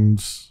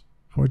 and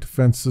point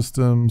defense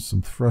systems,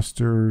 some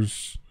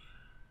thrusters.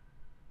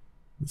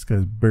 This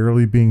guy's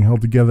barely being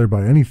held together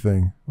by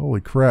anything.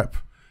 Holy crap.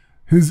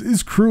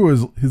 His crew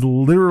is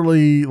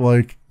literally,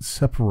 like,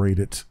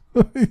 separated.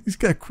 He's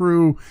got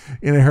crew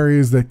in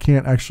areas that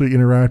can't actually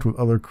interact with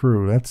other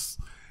crew.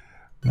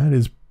 That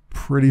is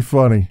pretty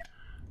funny.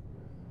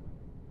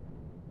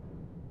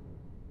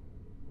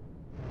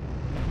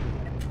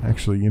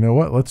 Actually, you know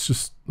what? Let's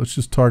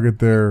just target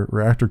their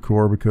reactor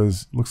core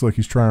because it looks like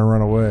he's trying to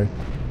run away.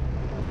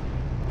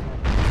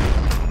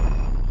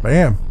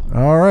 Bam!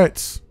 All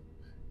right.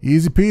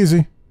 Easy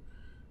peasy.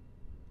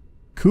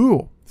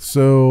 Cool.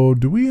 So,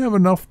 do we have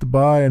enough to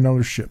buy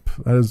another ship?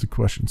 That is the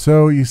question.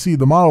 So, you see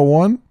the Model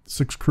 1,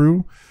 6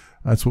 crew.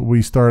 That's what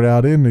we start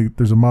out in.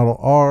 There's a Model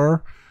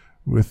R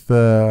with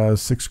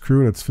 6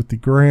 crew. That's 50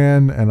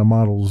 grand. And a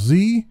Model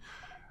Z.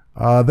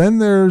 Then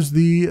there's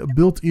the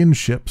built-in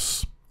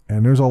ships.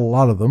 And there's a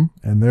lot of them.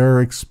 And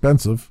they're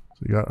expensive.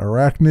 So, you got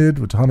Arachnid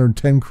with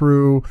 110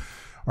 crew.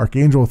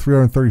 Archangel with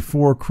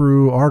 334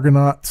 crew.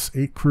 Argonauts,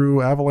 8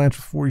 crew. Avalanche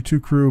with 42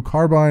 crew.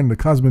 Carbine, the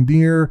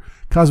Cosmoteer.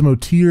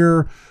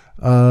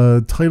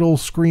 Title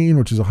screen,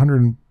 which is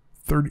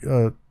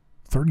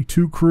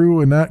 132 crew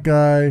in that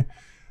guy.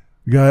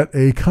 We got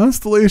a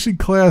Constellation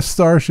class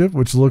starship,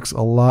 which looks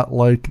a lot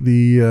like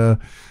the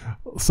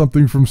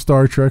something from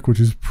Star Trek, which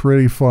is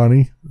pretty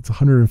funny. It's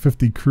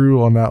 150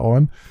 crew on that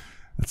one.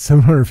 That's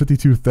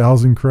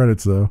 752,000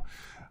 credits though.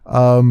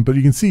 But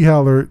you can see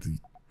how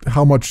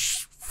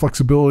much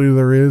flexibility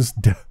there is.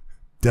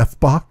 Death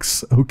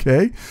box,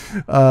 okay,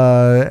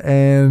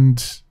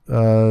 and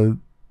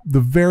the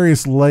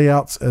various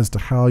layouts as to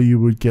how you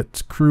would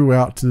get crew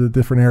out to the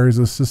different areas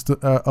of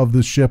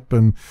the ship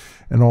and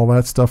all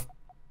that stuff.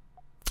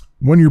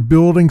 When you're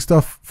building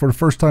stuff for the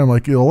first time,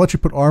 like it'll let you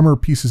put armor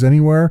pieces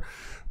anywhere,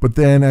 but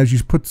then as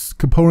you put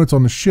components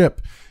on the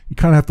ship, you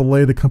kind of have to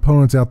lay the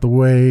components out the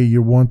way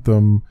you want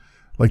them.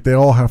 Like they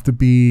all have to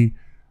be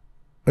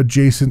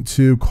adjacent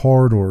to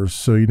corridors.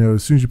 So, you know,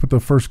 as soon as you put the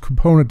first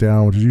component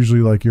down, which is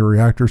usually like your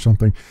reactor or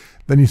something,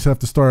 then you have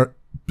to start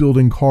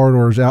building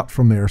corridors out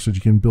from there so that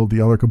you can build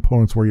the other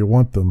components where you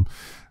want them.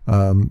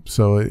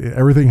 So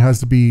everything has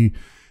to be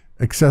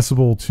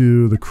accessible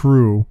to the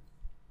crew.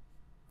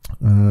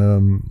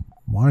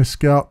 Y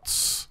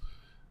Scouts,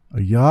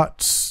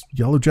 yachts,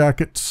 Yellow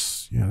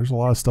Jackets. Yeah, there's a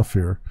lot of stuff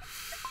here.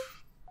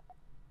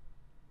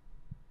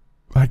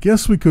 I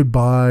guess we could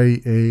buy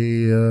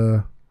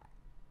a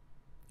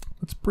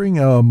let's bring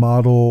a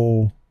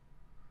Model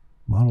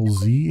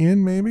Z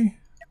in, maybe.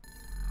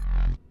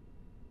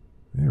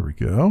 There we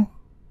go.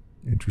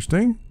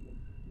 Interesting.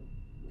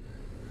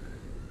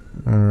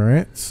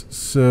 Alright,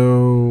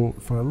 so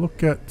if I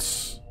look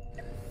at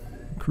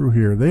crew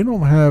here, they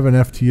don't have an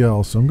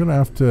FTL, so I'm gonna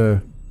have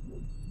to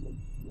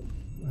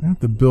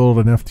build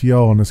an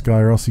FTL on this guy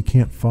or else he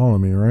can't follow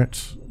me,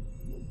 right?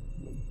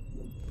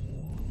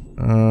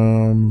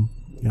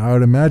 Yeah, I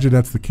would imagine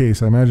that's the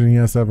case. I imagine he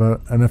has to have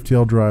an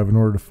FTL drive in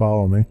order to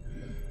follow me.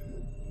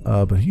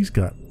 But he's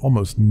got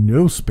almost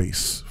no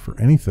space for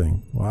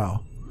anything.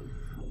 Wow.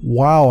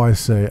 Wow, I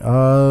say. I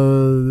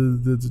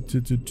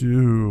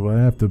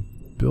have to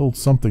build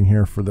something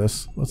here for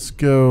this. Let's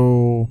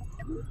go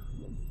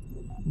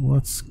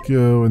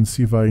and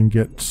see if I can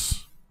get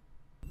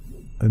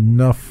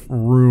enough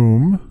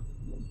room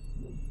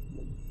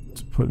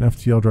to put an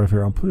FTL drive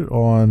here. I'll put it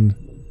on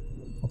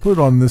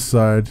this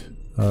side.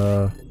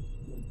 I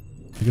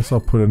guess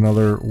I'll put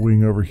another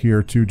wing over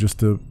here too, just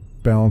to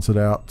balance it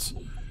out.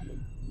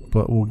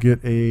 But we'll get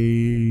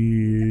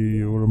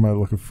a, what am I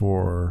looking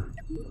for?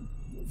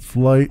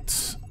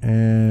 Flight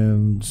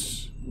and,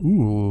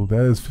 ooh,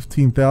 that is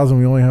 15,000.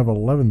 We only have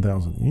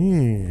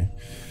 11,000.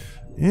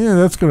 Yeah,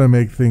 that's going to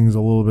make things a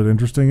little bit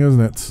interesting,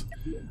 isn't it?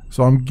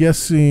 So I'm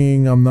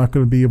guessing I'm not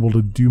going to be able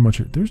to do much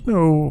here. There's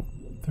no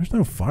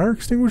fire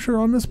extinguisher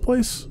on this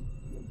place.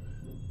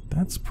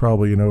 That's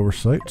probably an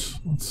oversight.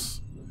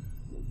 Let's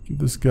give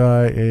this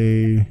guy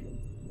a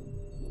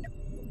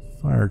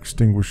fire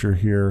extinguisher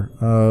here.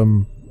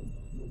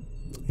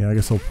 Yeah, I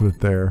guess I'll put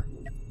it there.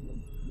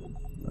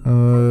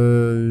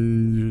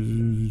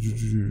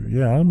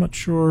 Yeah, I'm not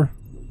sure.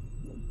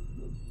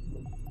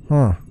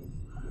 Huh,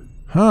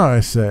 I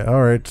say.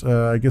 Alright,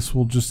 I guess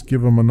we'll just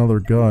give him another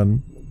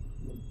gun.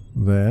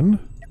 Then.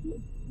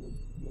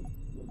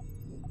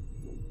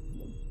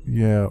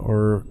 Yeah,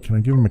 or can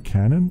I give him a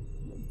cannon?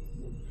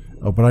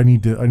 Oh, but I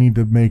need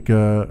to make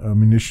a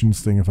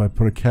munitions thing if I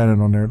put a cannon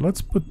on there.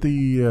 Let's put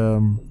the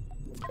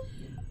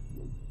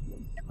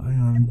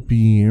ion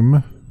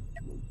beam.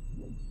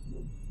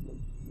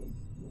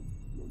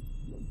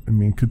 I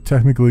mean, could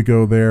technically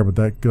go there, but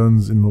that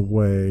gun's in the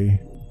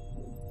way.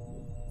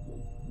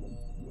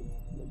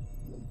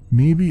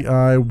 Maybe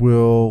I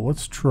will...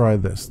 Let's try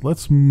this.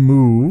 Let's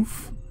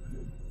move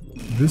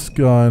this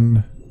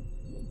gun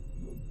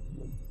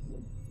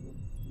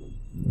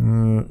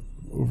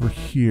over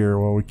here.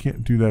 Well, we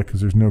can't do that because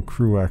there's no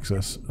crew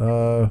access.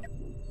 Put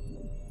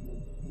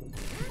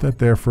that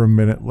there for a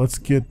minute. Let's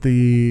get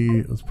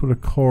the... Let's put a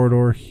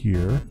corridor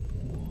here.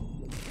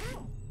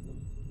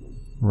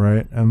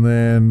 Right, and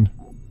then...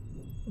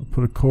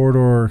 Put a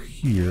corridor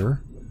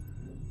here,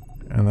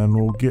 and then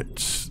we'll get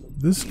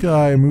this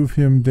guy, move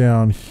him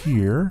down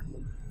here,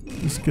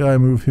 this guy,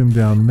 move him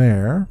down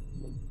there.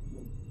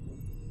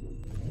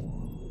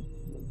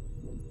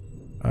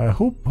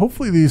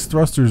 Hopefully these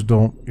thrusters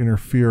don't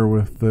interfere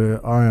with the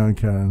ion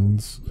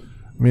cannons.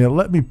 I mean, it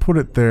let me put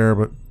it there,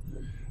 but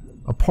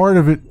a part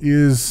of it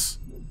is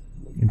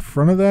in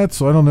front of that,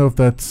 so I don't know if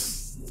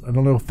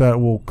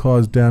that will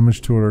cause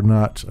damage to it or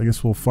not. I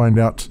guess we'll find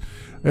out.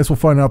 I guess we'll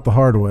find out the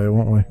hard way,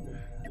 won't we?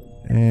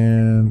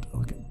 And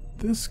look at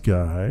this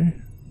guy.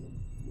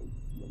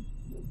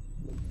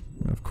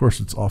 Of course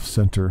it's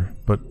off-center,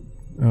 but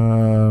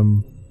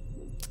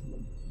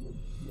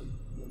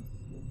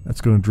that's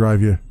going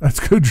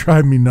to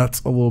drive me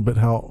nuts a little bit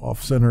how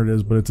off-center it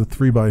is, but it's a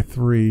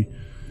 3x3.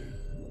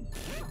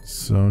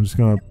 So I'm just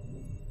going to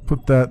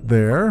put that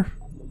there.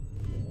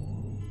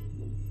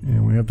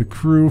 And we have the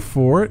crew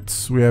for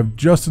it. We have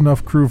just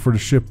enough crew for the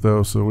ship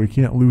though, so we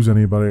can't lose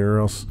anybody or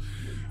else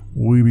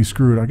we'd be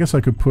screwed. I guess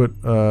I could put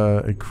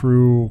a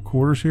crew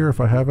quarters here if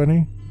I have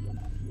any.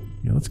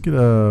 Yeah, let's get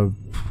a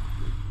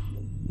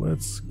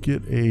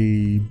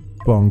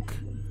bunk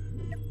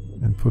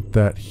and put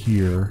that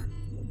here.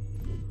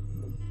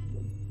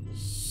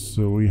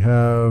 So we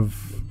have...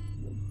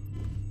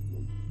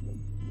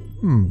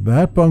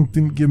 that bunk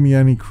didn't give me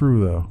any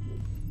crew though.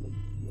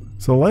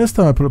 So last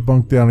time I put a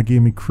bunk down it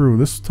gave me crew.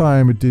 This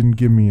time it didn't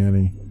give me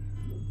any.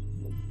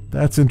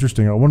 That's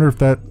interesting. I wonder if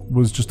that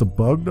was just a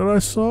bug that I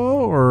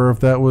saw, or if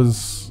that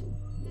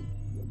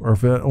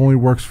only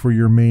works for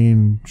your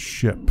main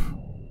ship.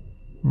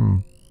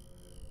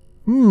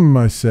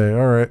 I say.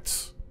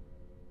 Alright.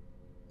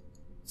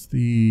 It's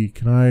the...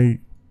 Can I...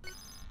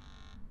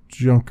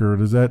 Junker.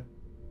 Does that...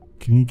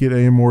 Can you get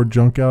any more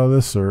junk out of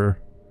this, or...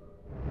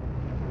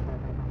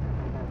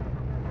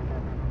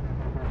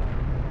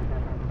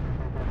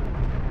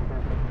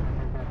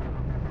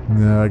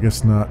 No, I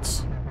guess not.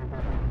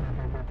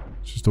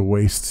 It's just a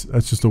waste.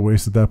 That's just a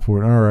waste at that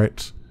point.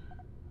 Alright.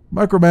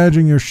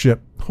 Micromanaging your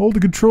ship. Hold the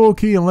control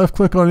key and left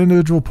click on an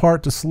individual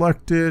part to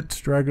select it.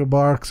 Drag a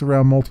box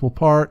around multiple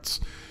parts.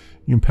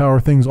 You can power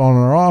things on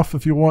or off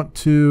if you want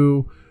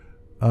to.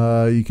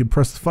 You can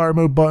press the fire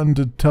mode button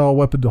to tell a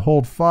weapon to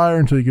hold fire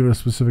until you give it a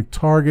specific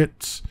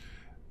target.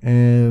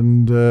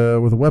 And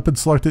with a weapon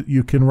selected,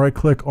 you can right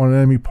click on an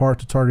enemy part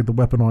to target the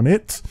weapon on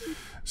it.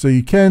 So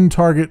you can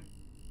target...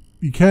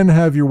 You can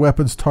have your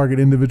weapons target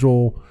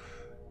individual,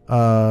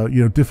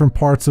 different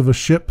parts of a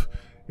ship.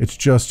 It's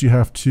just you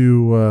have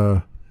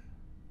to,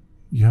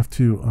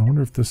 I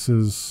wonder if this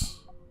is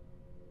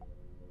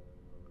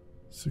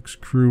 6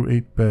 crew,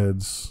 8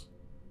 beds.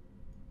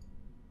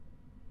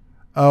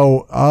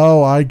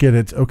 Oh, I get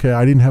it. Okay,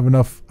 I don't have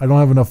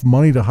enough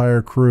money to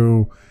hire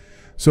crew.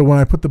 So when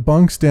I put the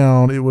bunks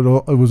down, it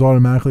was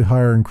automatically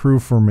hiring crew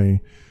for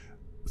me.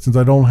 Since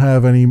I don't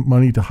have any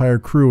money to hire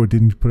crew, it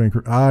didn't put any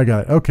crew. I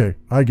got it. Okay,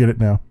 I get it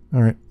now.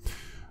 All right.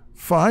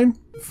 Fine.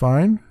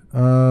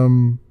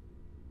 The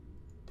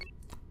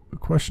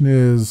question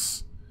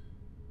is,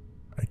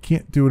 I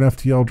can't do an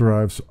FTL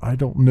drive, so I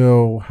don't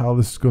know how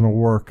this is going to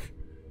work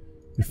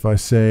if I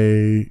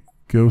say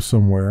go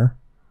somewhere.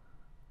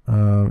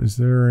 Is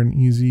there an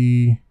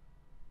easy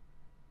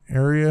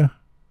area?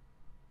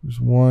 There's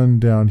one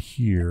down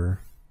here.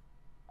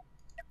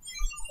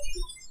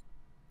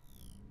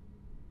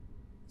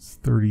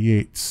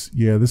 38.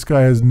 Yeah, this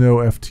guy has no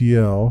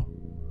FTL.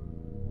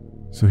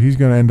 So he's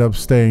going to end up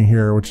staying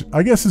here, which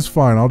I guess is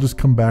fine. I'll just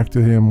come back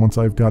to him once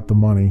I've got the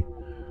money.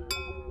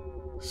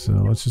 So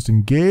let's just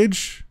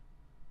engage.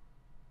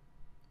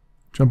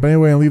 Jump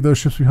anyway and leave those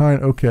ships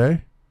behind.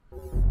 Okay.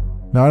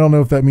 Now I don't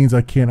know if that means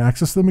I can't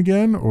access them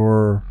again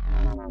or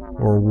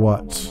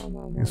what.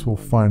 I guess we'll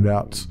find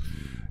out.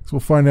 We'll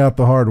find out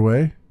the hard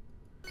way.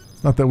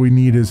 It's not that we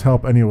need his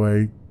help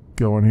anyway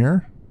going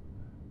here.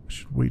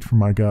 should wait for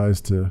my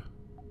guys to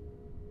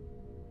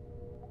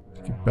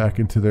get back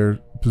into their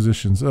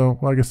positions. Oh,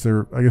 well, I guess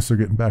they're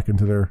getting back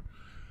into their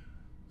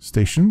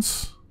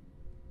stations.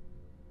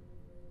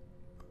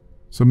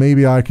 So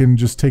maybe I can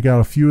just take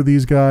out a few of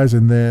these guys,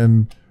 and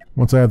then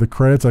once I have the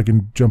credits, I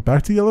can jump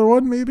back to the other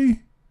one,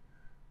 maybe?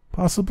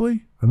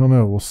 Possibly? I don't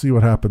know. We'll see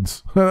what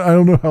happens. I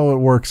don't know how it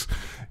works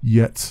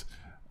yet.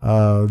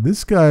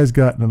 This guy's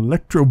got an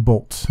electro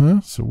bolt,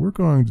 huh? So we're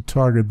going to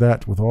target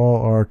that with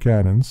all our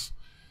cannons.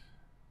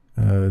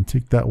 And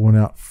take that one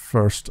out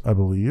first, I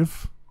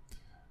believe.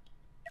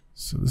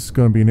 So this is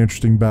going to be an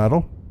interesting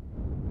battle.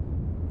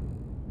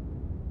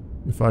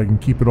 If I can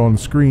keep it on the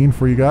screen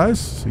for you guys,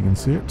 so you can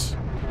see it.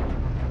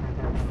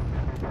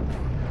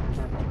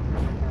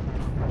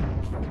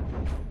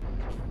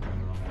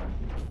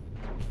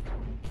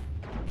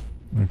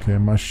 Okay,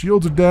 my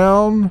shields are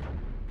down.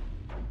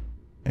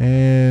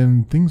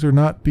 And things are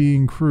not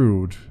being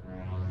crewed.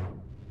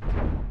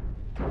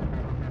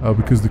 Oh,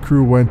 because the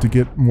crew went to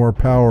get more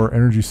power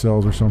energy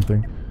cells or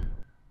something.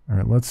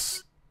 Alright,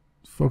 let's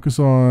focus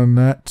on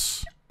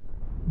that.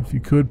 If you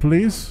could,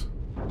 please.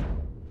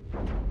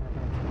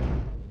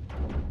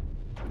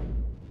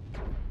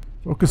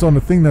 Focus on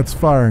the thing that's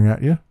firing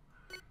at you.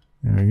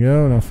 There we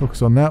go. Now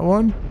focus on that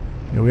one.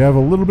 Yeah, we have a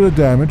little bit of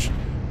damage.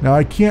 Now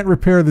I can't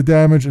repair the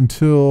damage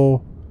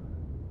until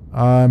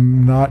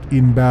I'm not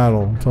in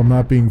battle, until I'm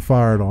not being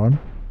fired on.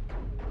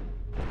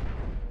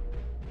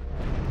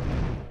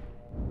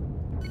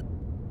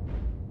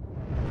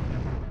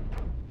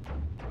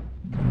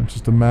 It's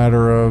just a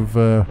matter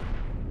of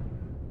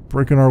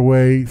breaking our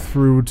way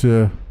through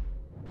to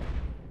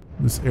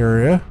this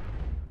area.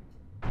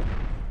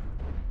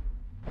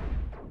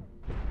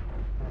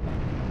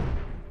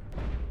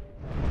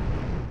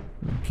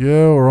 There we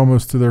go, we're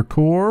almost to their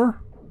core.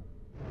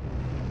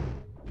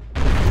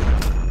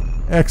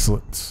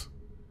 Excellent.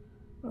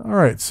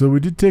 Alright, so we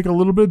did take a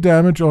little bit of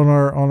damage on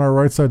our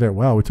right side there.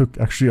 Wow, we took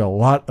actually a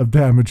lot of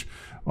damage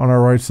on our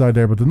right side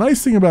there. But the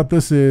nice thing about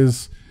this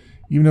is,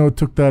 even though it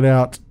took that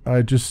out,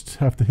 I just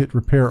have to hit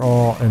repair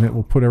all and it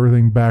will put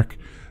everything back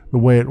the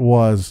way it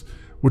was,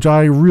 which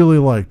I really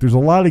like. There's a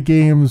lot of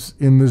games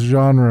in this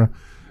genre,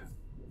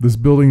 this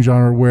building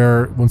genre,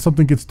 where when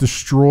something gets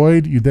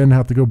destroyed, you then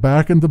have to go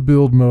back into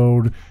build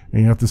mode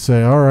and you have to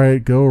say,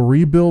 alright, go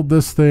rebuild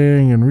this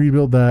thing and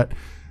rebuild that.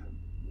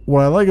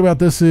 What I like about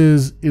this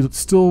is it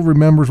still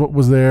remembers what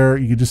was there.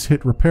 You can just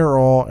hit repair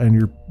all and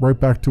you're right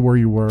back to where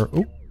you were.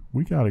 Oh,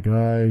 we got a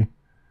guy.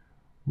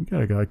 We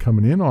got a guy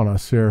coming in on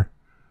us here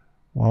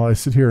while I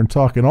sit here and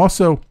talk. And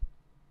also,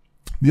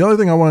 the other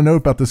thing I want to note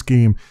about this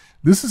game,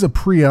 this is a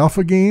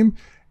pre-alpha game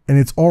and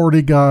it's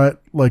already got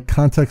like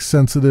context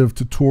sensitive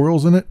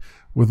tutorials in it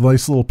with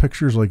nice little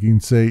pictures, like you can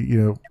say, you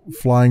know,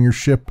 flying your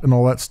ship and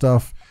all that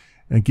stuff.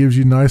 And it gives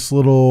you nice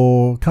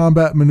little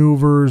combat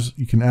maneuvers.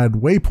 You can add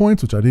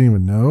waypoints, which I didn't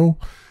even know.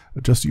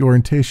 Adjust the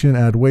orientation,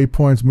 add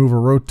waypoints, move or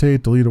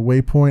rotate, delete a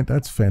waypoint.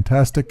 That's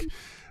fantastic.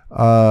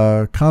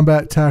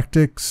 Combat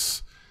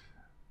tactics.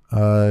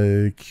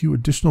 Cue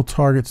additional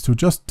targets. To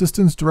adjust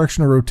distance,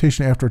 direction, or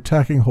rotation after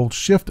attacking, hold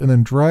shift and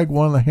then drag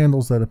one of the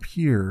handles that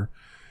appear.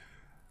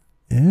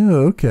 Yeah,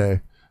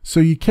 okay. So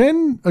you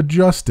can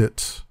adjust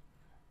it.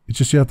 It's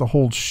just you have to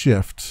hold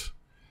shift.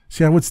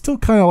 See, I would still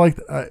kind of like,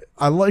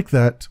 I like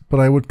that, but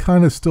I would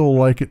kind of still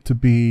like it to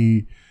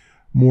be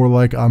more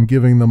like I'm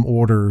giving them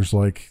orders,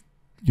 like,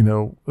 you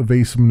know,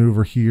 evasive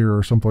maneuver here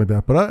or something like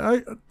that.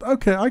 But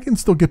okay, I can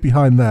still get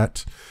behind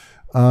that.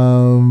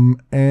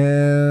 And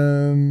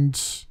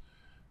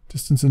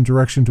distance and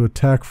direction to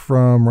attack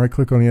from, right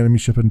click on the enemy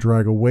ship and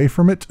drag away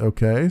from it.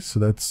 Okay,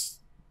 so that's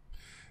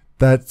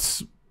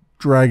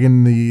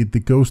dragging the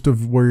ghost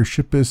of where your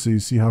ship is, so you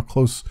see how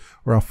close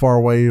or how far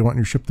away you want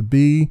your ship to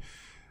be.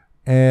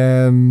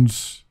 And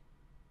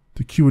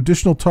to queue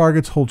additional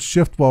targets, hold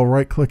shift while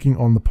right-clicking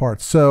on the part.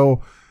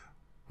 So,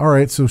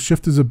 alright, so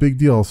shift is a big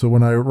deal. So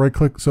when I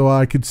right-click, so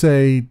I could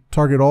say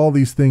target all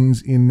these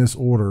things in this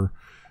order.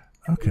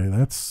 Okay,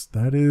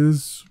 that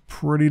is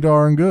pretty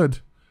darn good.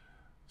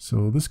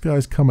 So this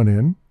guy's coming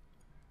in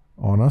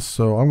on us.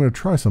 So I'm going to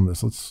try some of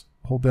this. Let's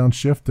hold down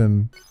shift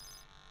and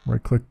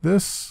right-click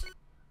this,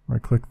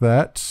 right-click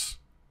that,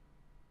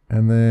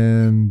 and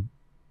then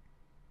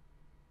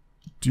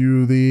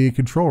do the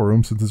control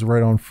room since it's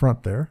right on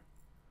front there.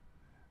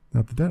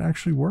 Now, did that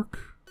actually work?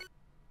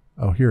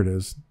 Oh, here it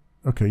is.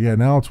 Okay, yeah,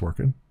 now it's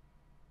working.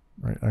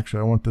 Right, actually,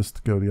 I want this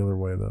to go the other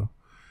way, though.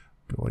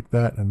 Go like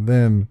that, and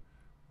then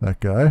that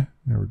guy.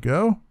 There we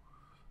go.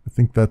 I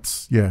think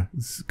that's, yeah,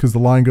 because the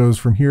line goes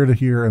from here to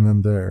here and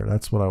then there.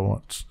 That's what I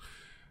want.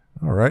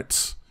 All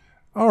right.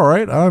 All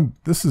right,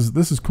 this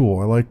is cool.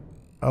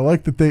 I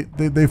like that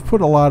they've put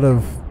a lot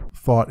of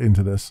thought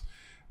into this.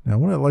 Now,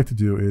 what I'd like to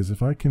do is,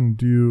 if I can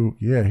do,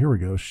 yeah, here we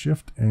go,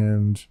 shift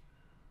and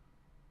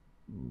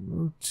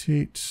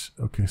rotate.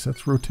 Okay, so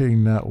that's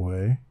rotating that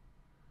way.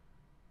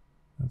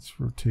 That's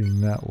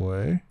rotating that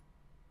way.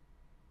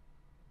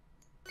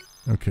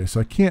 Okay,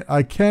 so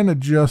I can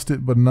adjust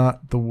it, but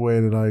not the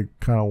way that I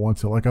kind of want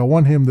to. Like, I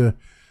want him to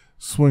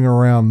swing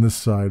around this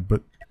side,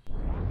 but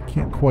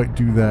Can't quite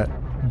do that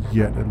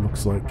yet, it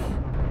looks like.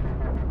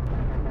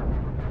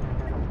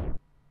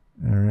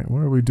 Alright, what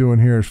are we doing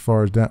here as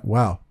far as that?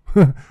 Wow.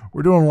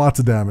 We're doing lots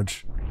of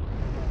damage.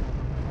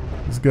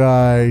 This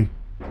guy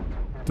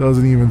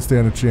doesn't even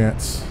stand a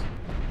chance.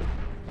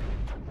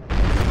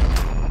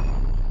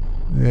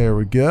 There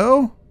we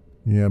go.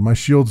 Yeah, my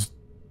shields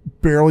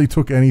barely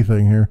took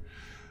anything here.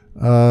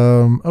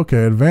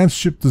 Okay, advanced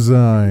ship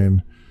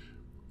design.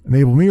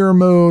 Enable mirror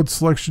mode,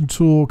 selection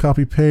tool,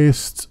 copy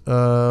paste,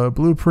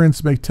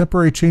 blueprints, make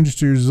temporary changes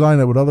to your design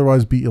that would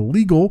otherwise be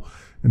illegal,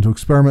 and to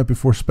experiment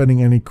before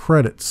spending any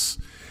credits.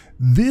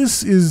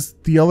 This is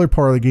the other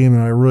part of the game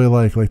that I really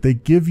like. Like, they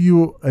give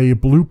you a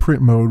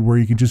blueprint mode where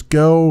you can just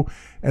go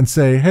and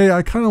say, hey,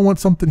 I kind of want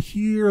something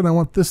here, and I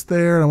want this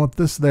there, and I want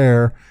this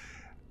there.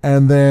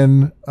 And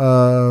then,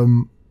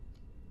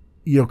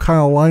 you know, kind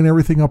of line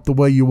everything up the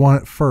way you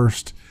want it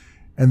first.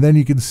 And then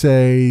you can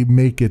say,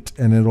 make it,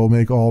 and it'll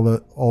make all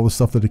the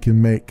stuff that it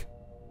can make.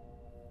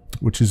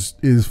 Which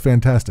is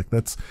fantastic.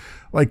 That's,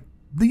 like,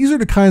 these are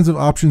the kinds of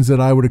options that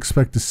I would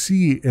expect to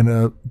see in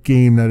a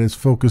game that is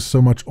focused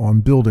so much on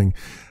building.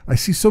 I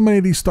see so many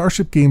of these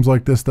Starship games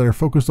like this that are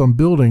focused on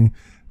building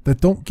that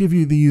don't give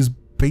you these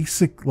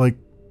basic, like,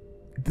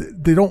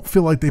 they don't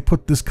feel like they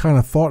put this kind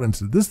of thought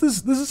into it. This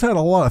has had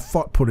a lot of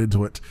thought put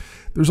into it.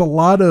 There's a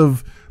lot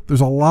of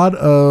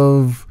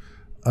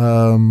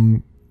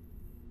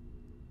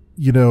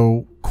you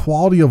know,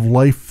 quality of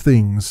life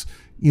things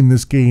in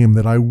this game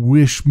that I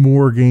wish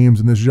more games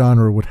in this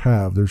genre would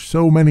have. There's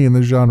so many in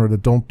this genre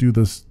that don't do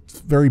this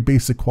very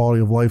basic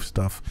quality of life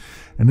stuff.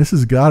 And this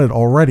has got it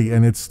already,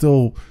 and it's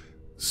still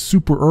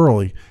super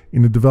early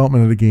in the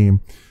development of the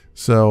game.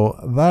 So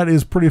that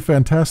is pretty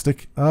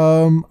fantastic.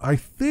 I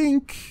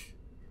think,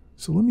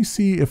 so let me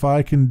see if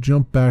I can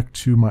jump back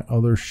to my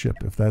other ship,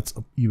 if that's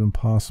even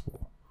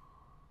possible.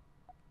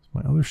 Is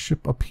my other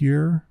ship up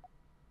here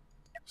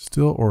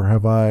still, or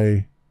have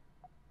I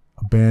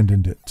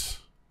abandoned it?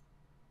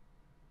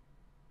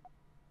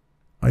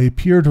 I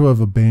appear to have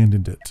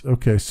abandoned it.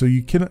 Okay, so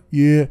you can,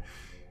 yeah.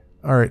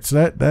 All right,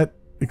 so that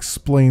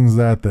explains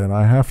that then.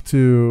 I have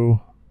to,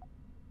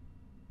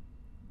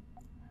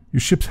 your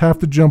ships have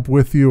to jump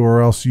with you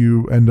or else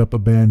you end up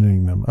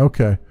abandoning them.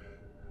 Okay.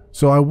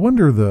 So I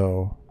wonder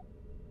though,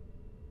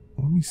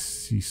 let me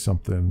see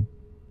something.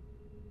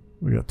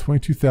 We got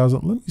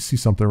 22,000. Let me see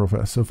something real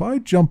fast. So if I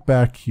jump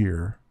back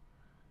here,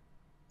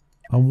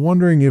 I'm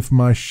wondering if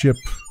my ship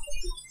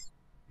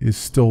is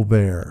still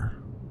there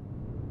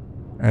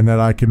and that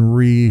I can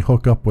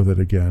re-hook up with it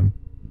again.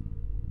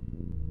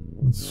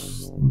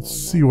 Let's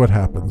see what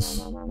happens.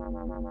 All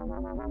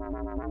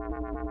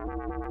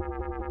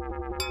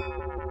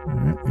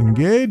right,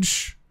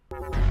 engage.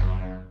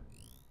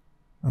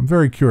 I'm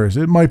very curious.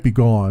 It might be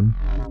gone.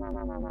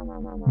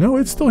 No,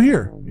 it's still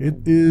here. It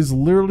is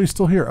literally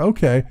still here.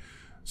 Okay.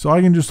 So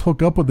I can just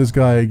hook up with this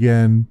guy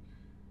again.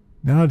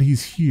 Now that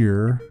he's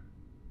here,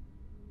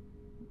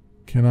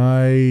 can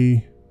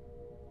I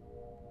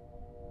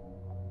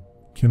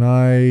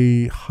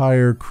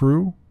hire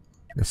crew?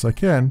 Yes, I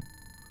can.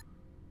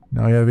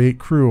 Now I have 8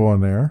 crew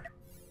on there.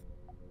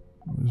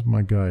 Where's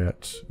my guy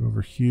at?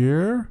 Over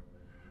here.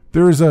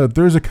 There's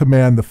a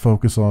command to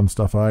focus on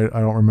stuff. I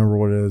don't remember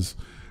what it is.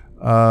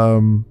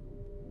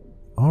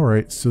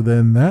 Alright, so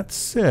then that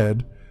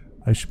said,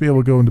 I should be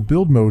able to go into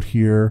build mode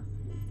here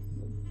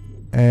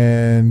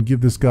and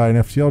give this guy an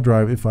FTL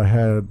drive if I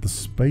had the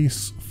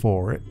space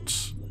for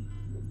it.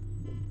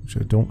 Which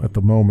I don't at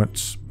the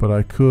moment, but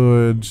I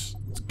could.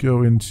 Let's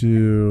go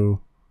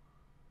into,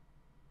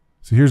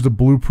 so here's the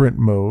blueprint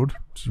mode,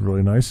 which is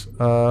really nice.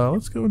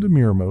 Let's go into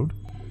mirror mode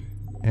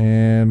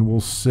and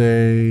we'll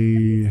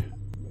say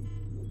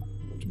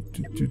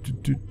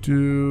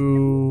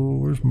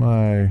where's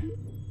my,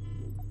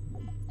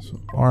 so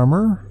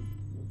armor,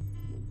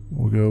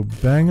 we'll go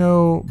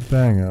bango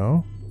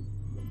bango,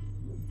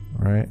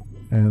 right,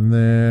 and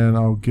then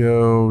I'll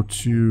go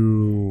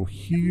to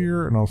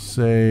here and I'll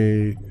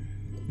say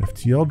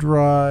FTL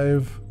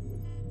drive,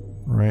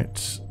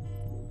 right.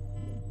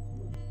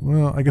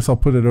 Well, I guess I'll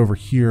put it over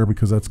here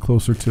because that's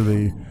closer to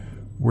the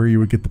where you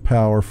would get the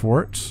power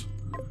for it.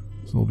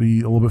 So it'll be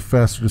a little bit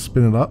faster to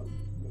spin it up.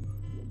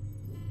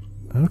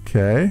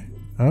 Okay,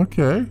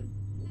 okay.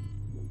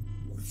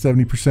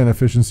 70%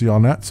 efficiency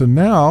on that. So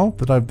now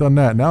that I've done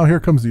that, now here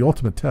comes the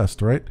ultimate test,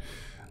 right?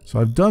 So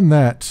I've done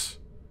that.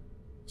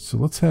 So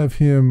let's have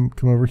him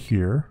come over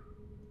here.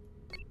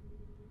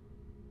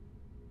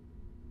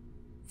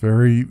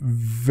 Very,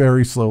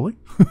 very slowly.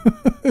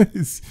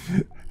 Is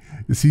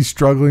he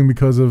struggling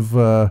because of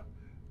I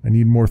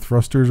need more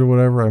thrusters or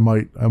whatever? I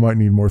might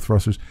need more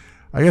thrusters.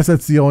 I guess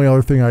that's the only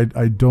other thing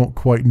I don't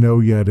quite know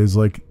yet is,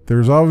 like,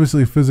 there's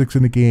obviously physics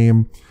in the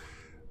game.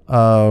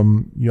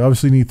 You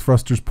obviously need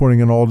thrusters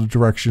pointing in all the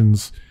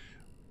directions,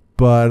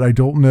 but I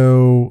don't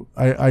know.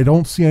 I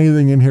don't see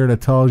anything in here that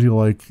tells you,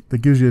 like, that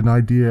gives you an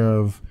idea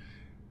of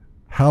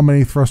how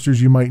many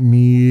thrusters you might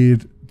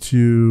need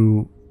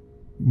to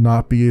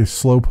not be a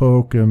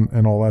slowpoke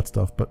and all that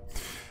stuff. But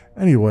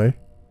anyway,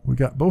 we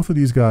got both of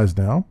these guys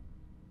now.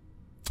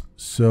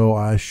 So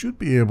I should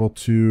be able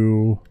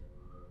to...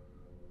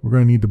 We're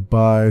going to need to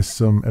buy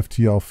some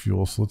FTL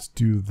fuel, so let's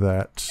do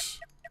that.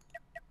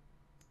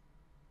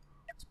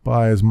 Let's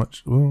buy as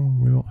much... Oh,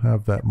 we don't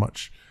have that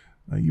much.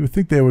 You would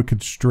think they would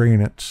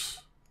constrain it.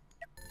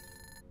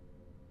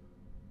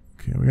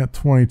 Okay, we got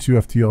 22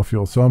 FTL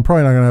fuel, so I'm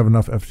probably not going to have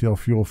enough FTL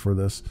fuel for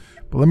this.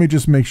 But let me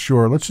just make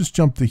sure. Let's just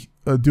jump the...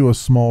 do a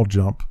small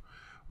jump.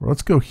 Or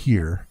let's go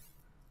here.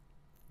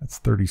 That's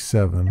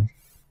 37.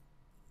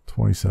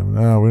 27.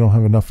 Oh, we don't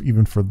have enough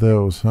even for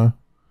those, huh?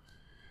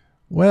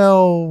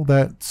 Well,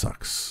 that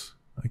sucks.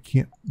 I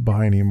can't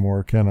buy any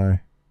more, can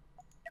I?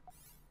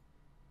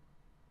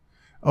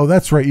 Oh,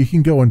 that's right. You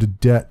can go into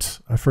debt.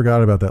 I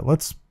forgot about that.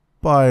 Let's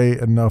buy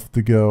enough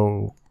to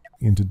go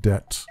into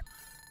debt.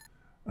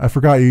 I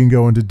forgot you can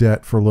go into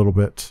debt for a little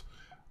bit.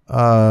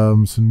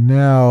 So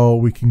now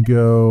we can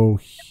go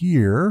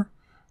here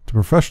to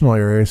professional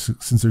area.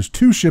 Since there's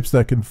 2 ships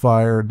that can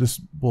fire,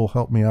 this will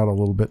help me out a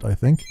little bit, I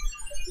think.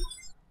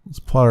 Let's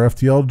plot our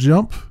FTL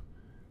jump.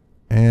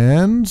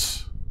 And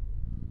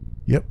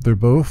yep, they're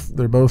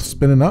both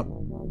spinning up.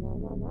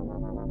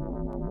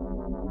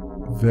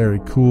 Very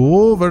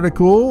cool, very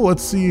cool.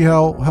 Let's see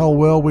how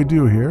well we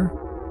do here.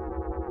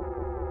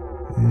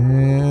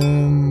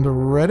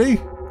 And ready?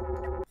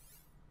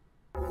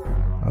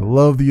 I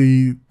love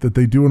that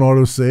they do an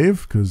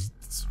autosave because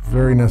it's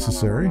very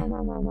necessary.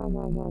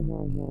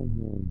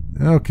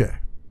 Okay.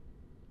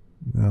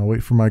 Now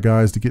wait for my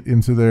guys to get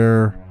into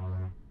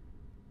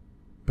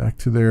back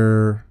to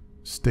their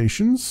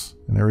stations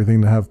and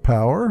everything to have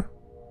power.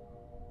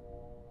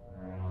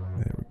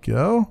 There we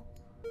go.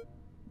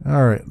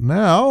 Alright,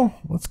 now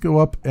let's go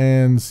up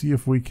and see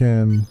if we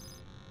can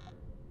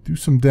do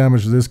some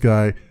damage to this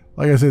guy.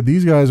 Like I said,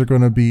 these guys are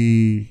going to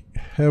be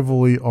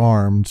heavily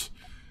armed.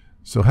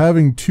 So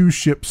having 2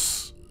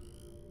 ships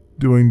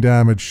doing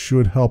damage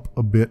should help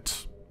a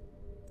bit.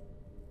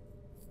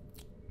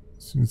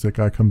 As soon as that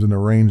guy comes into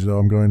range, though,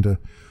 I'm going to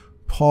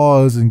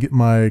pause and get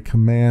my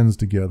commands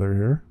together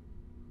here.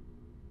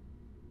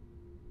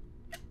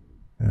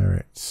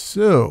 Alright,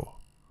 so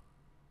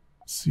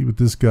let's see what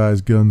this guy's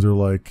guns are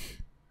like.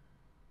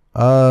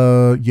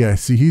 Yeah,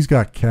 see, he's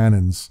got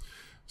cannons.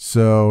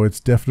 So it's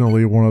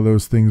definitely one of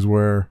those things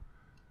where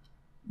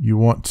you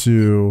want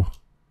to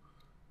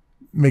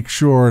make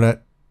sure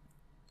that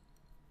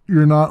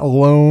you're not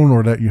alone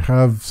or that you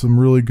have some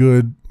really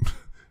good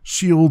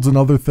shields and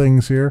other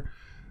things here.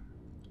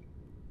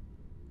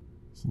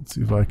 So let's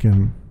see if I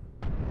can...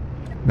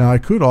 Now I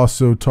could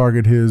also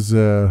target his...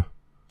 well,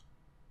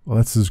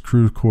 that's his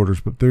crew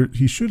quarters, but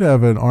he should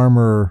have an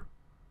armor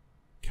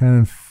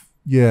cannon...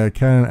 Yeah,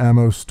 cannon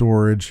ammo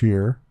storage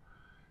here.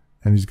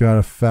 And he's got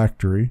a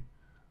factory.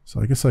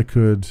 So I guess I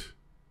could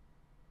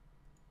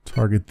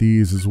target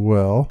these as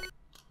well.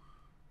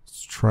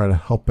 Let's try to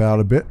help out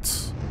a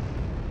bit.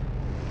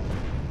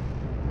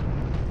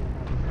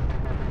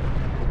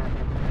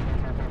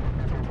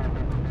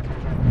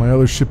 My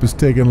other ship is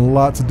taking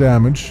lots of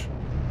damage.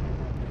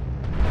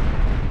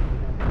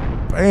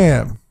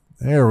 Bam!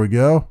 There we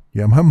go.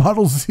 Yeah, my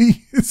Model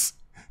Z is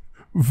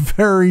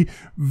very,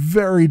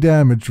 very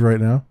damaged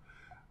right now.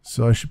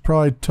 So I should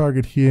probably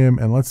target him,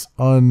 and let's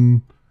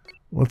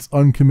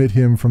uncommit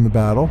him from the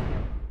battle,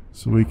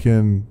 so we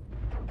can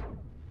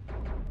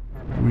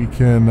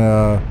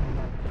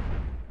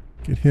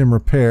get him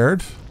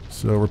repaired.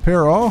 So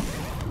repair all.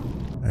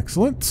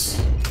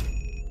 Excellent.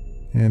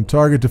 And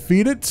target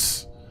defeated.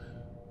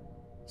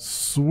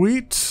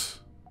 Sweet.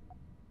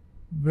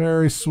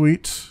 Very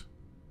sweet.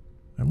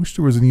 I wish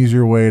there was an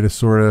easier way to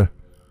sort of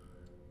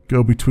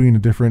go between the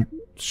different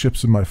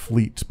ships in my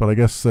fleet, but I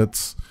guess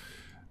that's,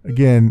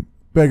 again,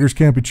 beggars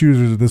can't be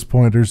choosers at this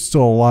point. There's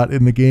still a lot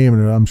in the game,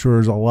 and I'm sure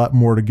there's a lot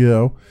more to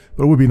go.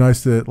 But it would be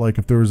nice to, like,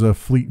 if there was a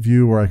fleet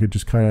view where I could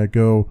just kind of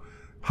go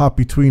hop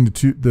between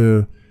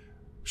the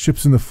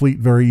ships in the fleet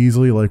very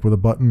easily, like with a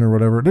button or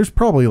whatever. There's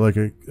probably like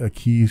a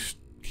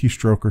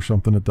keystroke or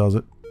something that does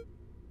it.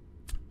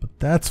 But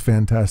that's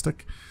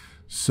fantastic.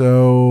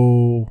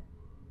 So,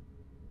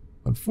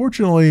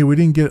 unfortunately, we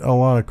didn't get a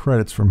lot of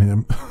credits from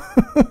him.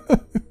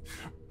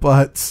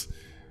 But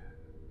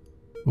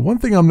the one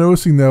thing I'm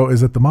noticing, though, is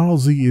that the Model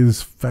Z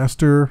is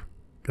faster,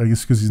 I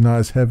guess because he's not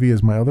as heavy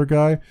as my other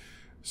guy.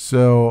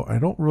 So I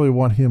don't really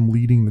want him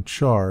leading the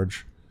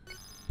charge.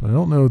 But I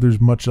don't know if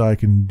there's much I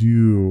can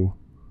do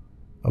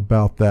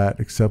about that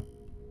except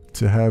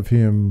to have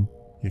him...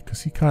 Yeah,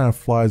 because he kind of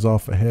flies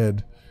off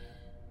ahead.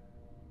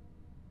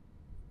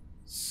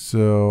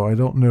 So I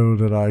don't know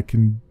that I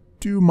can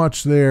do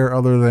much there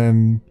other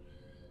than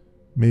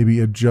maybe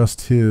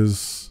adjust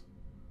his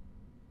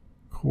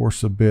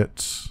course a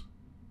bit.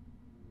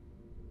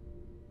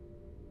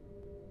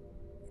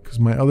 Because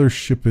my other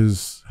ship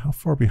is... How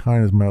far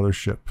behind is my other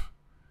ship?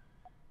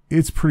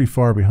 It's pretty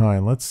far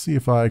behind. Let's see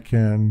if I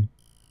can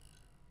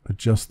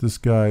adjust this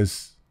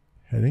guy's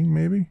heading,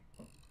 maybe?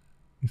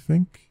 You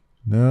think?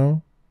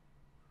 No?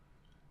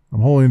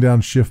 I'm holding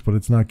down shift, but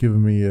it's not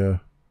giving me the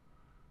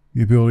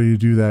ability to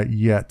do that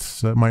yet.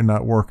 So that might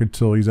not work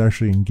until he's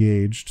actually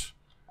engaged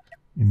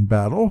in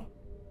battle.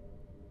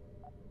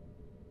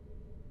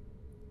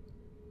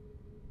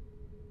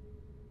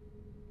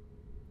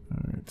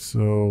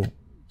 so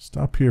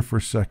stop here for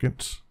a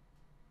second.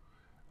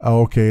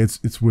 Oh, okay,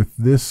 it's with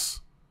this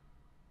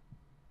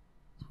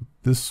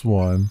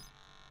one.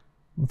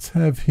 Let's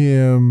have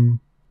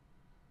him.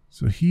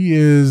 So he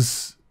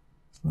is.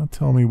 It's not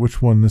telling me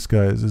which one this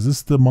guy is. Is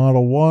this the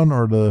Model 1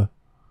 or the?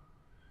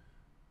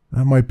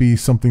 That might be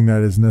something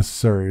that is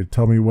necessary to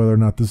tell me whether or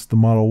not this is the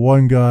Model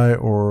 1 guy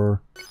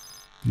or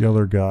the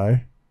other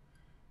guy.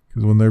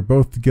 Because when they're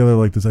both together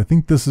like this, I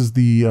think this is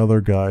the other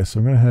guy. So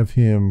I'm going to have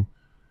him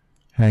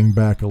hang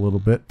back a little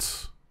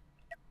bit.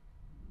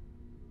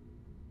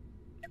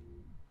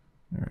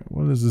 Alright,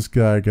 what has this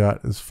guy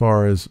got as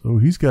far as... Oh,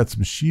 he's got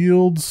some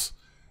shields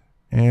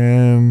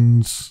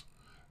and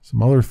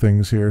some other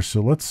things here.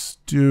 So let's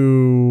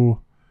do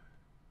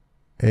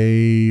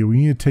a... We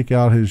need to take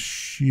out his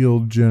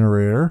shield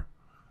generator.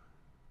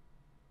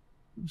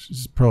 Which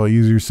is probably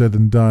easier said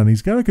than done.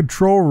 He's got a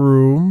control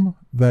room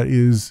that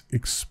is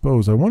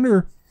exposed. I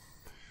wonder...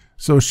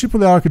 So a ship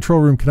without a control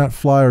room cannot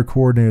fly or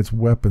coordinate its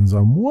weapons.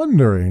 I'm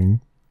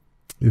wondering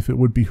if it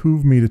would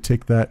behoove me to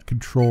take that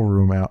control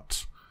room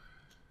out.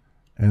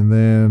 And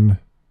then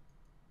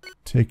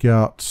take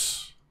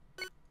out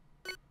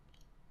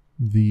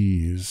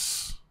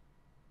these.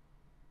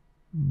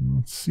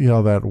 Let's see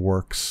how that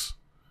works.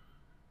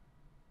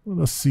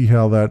 Let's see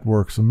how that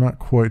works. I'm not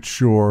quite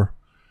sure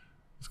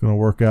if it's going to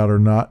work out or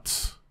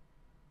not.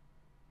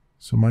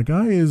 So my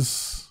guy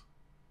is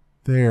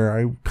there.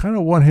 I kind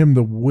of want him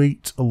to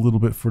wait a little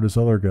bit for this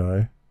other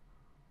guy.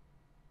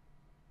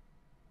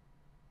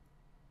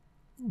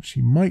 Which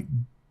he might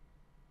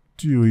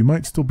do. He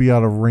might still be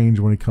out of range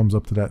when he comes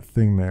up to that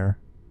thing there.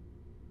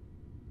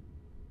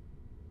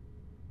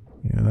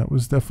 Yeah, that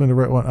was definitely the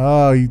right one.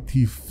 Ah,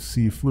 he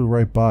flew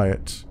right by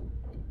it,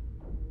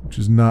 which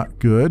is not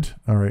good.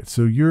 All right,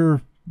 so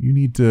you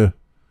need to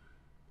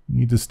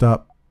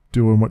stop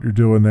doing what you're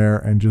doing there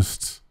and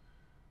just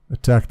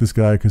attack this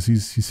guy because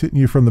he's hitting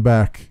you from the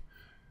back.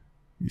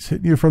 He's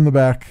hitting you from the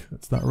back.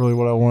 That's not really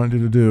what I wanted you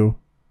to do.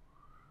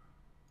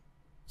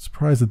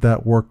 Surprised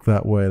that worked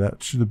that way.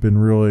 That should have been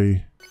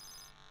really...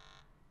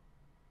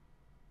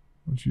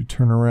 Why don't you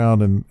turn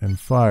around and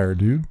fire,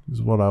 dude?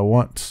 Is what I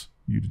want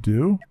you to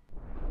do.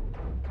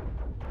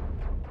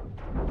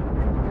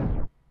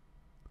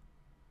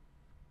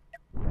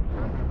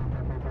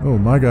 Oh,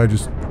 my guy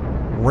just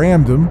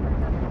rammed him.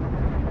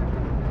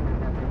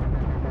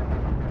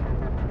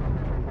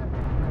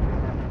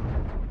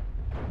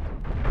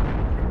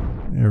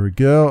 There we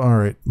go. All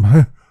right.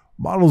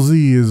 Model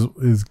Z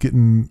is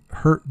getting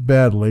hurt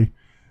badly,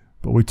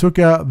 but we took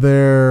out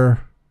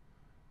their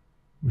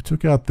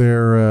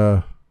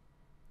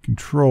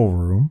control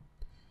room.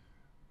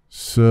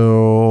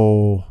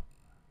 So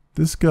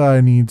this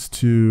guy needs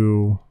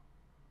to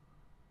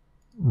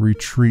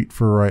retreat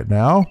for right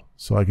now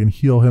so I can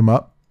heal him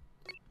up.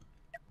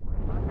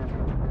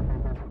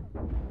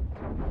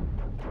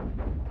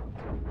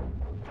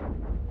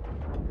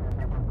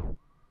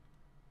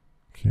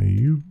 Okay,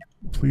 you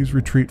please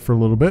retreat for a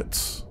little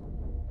bit.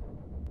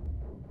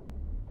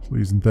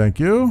 Please and thank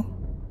you.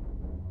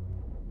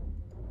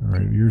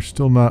 Alright, you're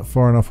still not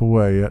far enough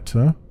away yet,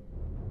 huh?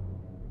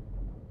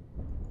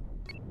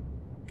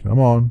 Come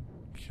on.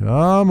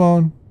 Come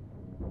on.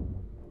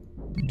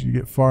 Did you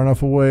get far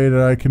enough away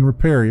that I can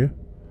repair you?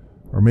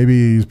 Or maybe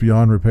he's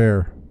beyond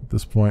repair at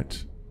this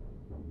point.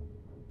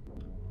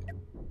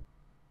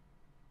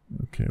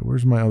 Okay,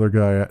 where's my other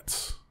guy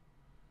at?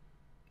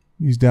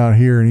 He's down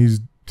here and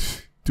he's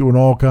doing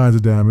all kinds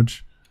of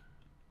damage.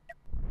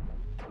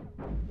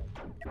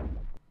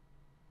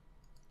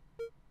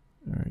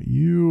 Alright,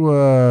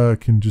 you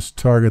can just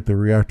target the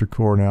reactor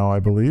core now, I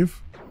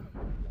believe.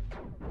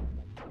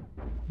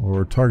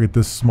 Or target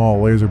this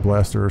small laser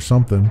blaster or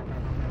something.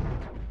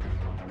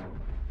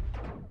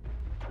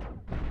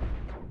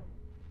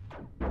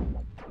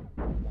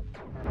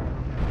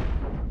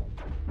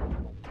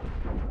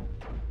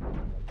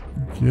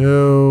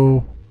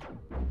 Go.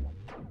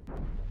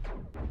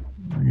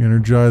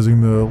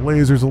 Re-energizing the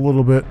lasers a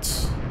little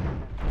bit.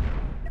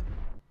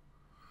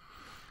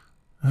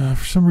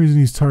 For some reason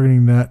he's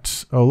targeting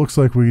that. Oh, looks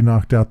like we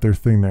knocked out their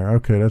thing there.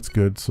 Okay, that's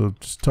good. So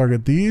just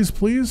target these,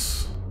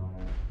 please.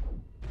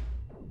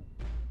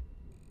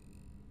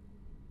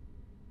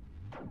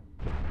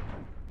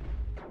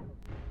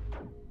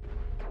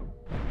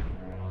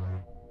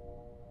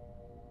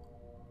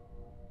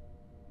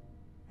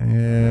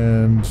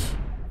 And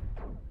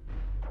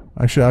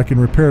actually I can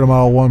repair the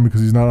Model 1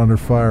 because he's not under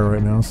fire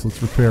right now, so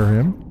let's repair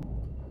him.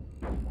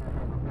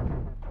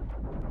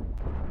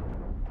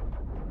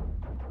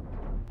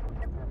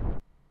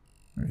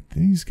 Alright,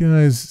 these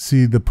guys,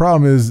 see the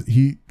problem is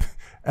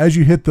as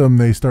you hit them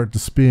they start to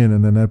spin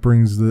and then that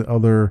brings the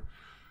other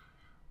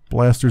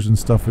blasters and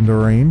stuff into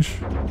range.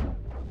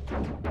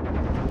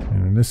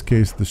 And in this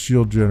case the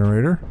shield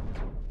generator.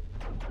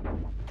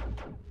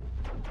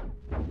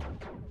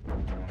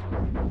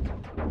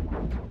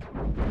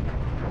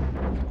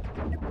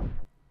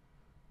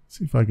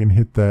 See if I can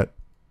hit that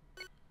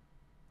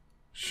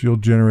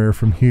shield generator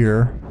from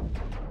here.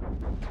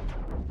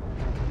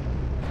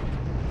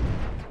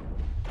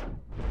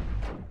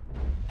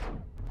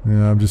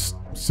 Yeah, I'm just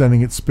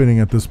sending it spinning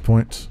at this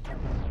point.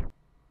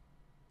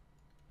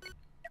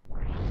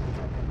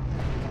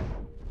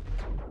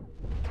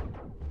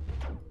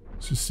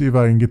 Let's just see if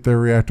I can get their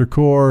reactor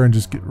core and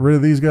just get rid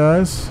of these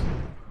guys.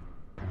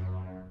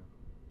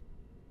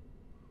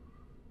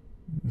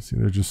 See,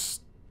 they're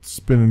just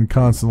spinning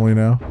constantly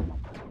now.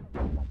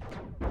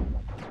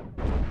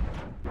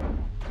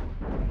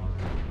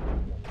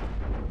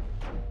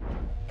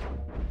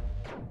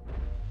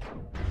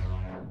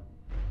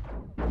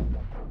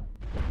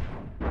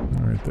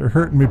 Alright, they're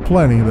hurting me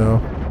plenty though.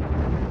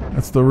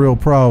 That's the real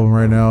problem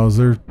right now, is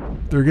they're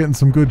getting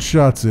some good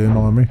shots in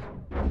on me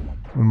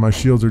when my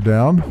shields are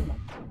down.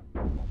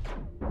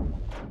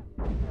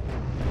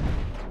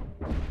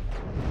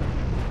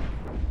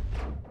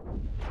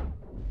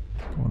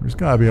 There's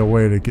gotta be a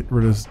way to get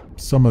rid of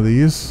some of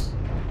these.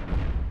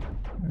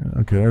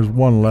 Okay, there's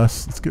one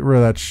less. Let's get rid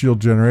of that shield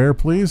generator,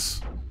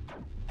 please.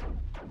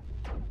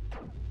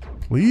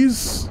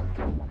 Please?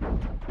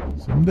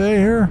 Someday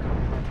here.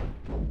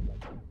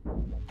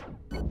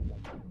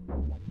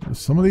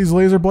 Some of these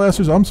laser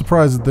blasters, I'm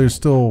surprised that they're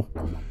still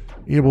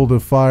able to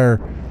fire.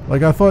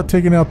 Like, I thought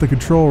taking out the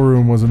control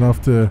room was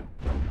enough to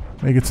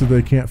make it so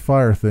they can't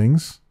fire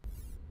things.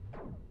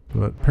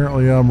 But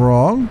apparently I'm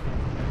wrong.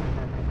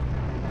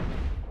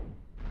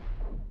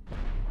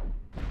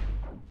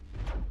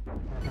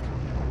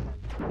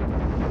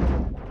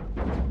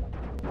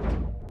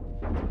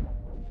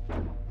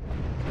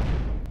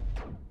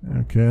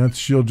 Okay, that's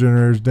shield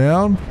generators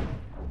down.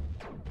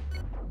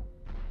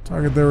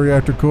 Target their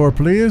reactor core,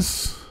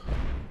 please.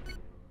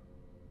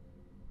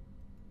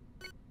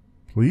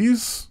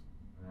 Please?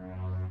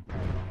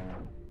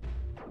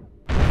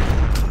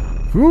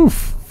 Oof,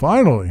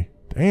 finally.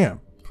 Damn.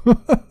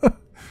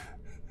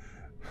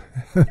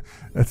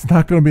 That's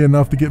not going to be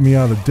enough to get me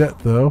out of debt,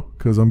 though,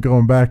 because I'm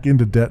going back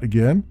into debt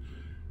again.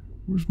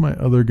 Where's my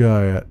other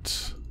guy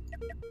at?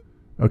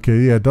 Okay,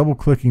 yeah, double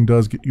clicking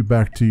does get you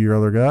back to your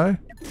other guy.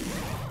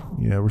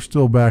 Yeah, we're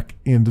still back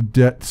into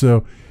debt,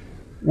 so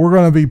we're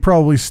going to be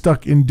probably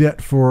stuck in debt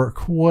for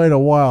quite a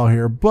while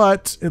here,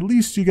 but at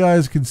least you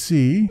guys can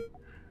see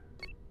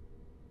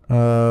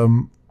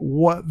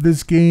what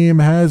this game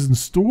has in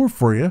store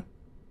for you.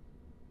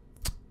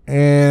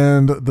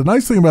 And the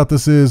nice thing about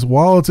this is,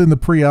 while it's in the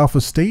pre-alpha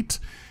state,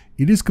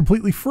 it is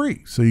completely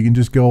free. So you can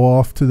just go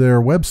off to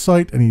their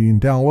website and you can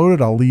download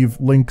it. I'll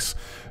leave links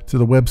to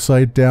the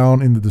website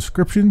down in the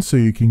description so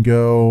you can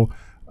go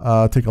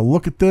take a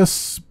look at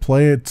this,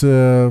 play it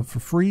for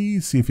free,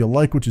 see if you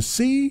like what you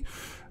see.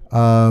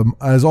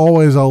 As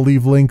always, I'll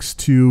leave links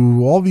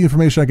to all the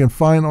information I can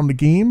find on the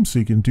game so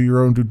you can do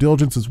your own due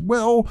diligence as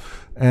well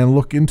and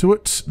look into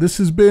it. This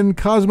has been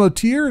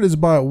Cosmoteer. It is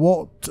by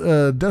Walt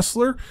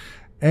Dessler,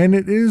 and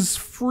it is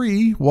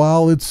free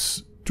while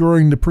it's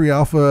during the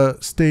pre-alpha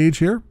stage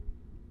here.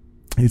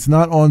 It's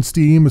not on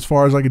Steam as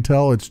far as I can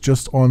tell. It's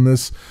just on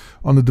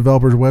the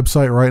developer's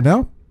website right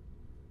now.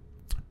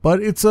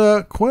 But it's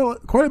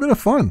quite a bit of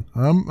fun.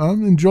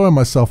 I'm enjoying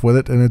myself with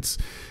it, and it's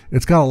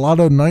got a lot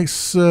of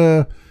nice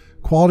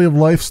quality of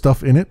life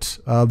stuff in it.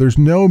 There's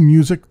no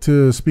music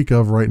to speak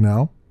of right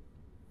now,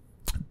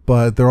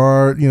 but there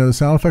are, the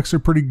sound effects are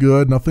pretty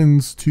good.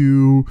 Nothing's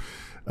too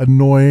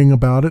annoying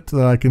about it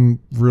that I can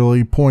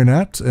really point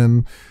at,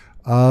 and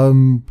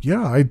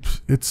yeah,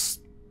 it's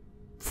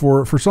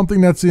for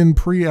something that's in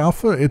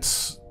pre-alpha,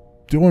 it's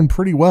doing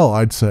pretty well,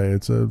 I'd say.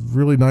 It's a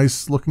really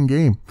nice looking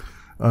game.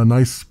 A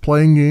nice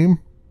playing game,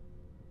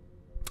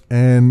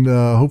 and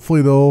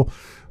hopefully they'll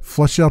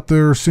flesh out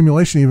their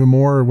simulation even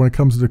more when it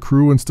comes to the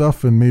crew and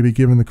stuff, and maybe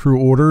giving the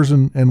crew orders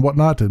and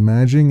whatnot, and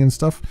managing and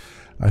stuff.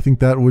 I think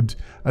that would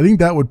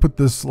put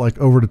this like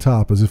over the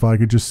top, as if I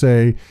could just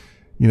say,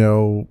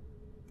 go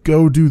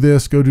do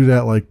this, go do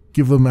that, like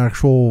give them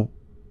actual,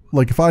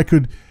 like if I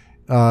could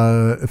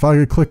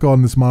click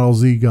on this Model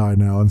Z guy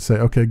now and say,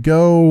 okay,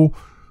 go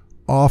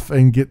off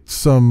and get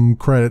some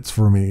credits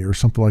for me or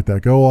something like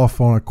that. Go off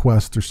on a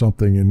quest or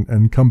something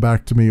and come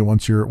back to me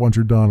once you're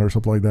done or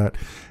something like that,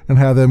 and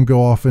have them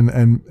go off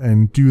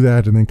and do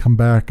that and then come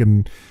back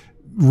and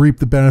reap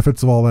the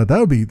benefits of all that. That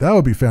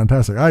would be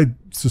fantastic. I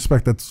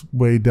suspect that's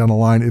way down the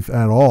line, if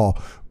at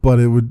all, but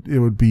it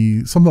would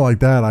be something like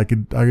that. I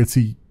could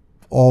see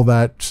all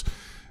that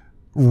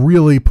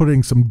really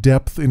putting some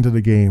depth into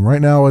the game.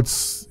 Right now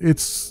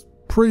it's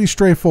pretty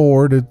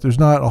straightforward.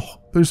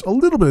 There's a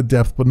little bit of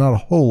depth, but not a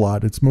whole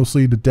lot. It's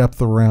mostly the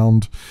depth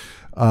around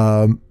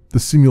the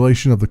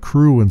simulation of the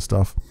crew and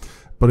stuff.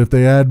 But if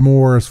they add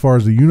more as far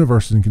as the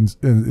universe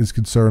is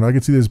concerned, I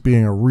could see this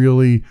being a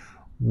really,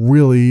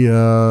 really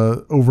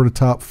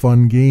over-the-top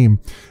fun game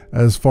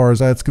as far as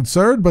that's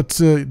concerned. But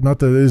not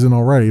that it isn't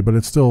already, but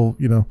it's still,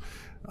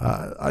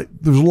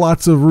 there's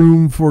lots of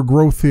room for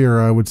growth here,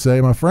 I would say,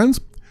 my friends.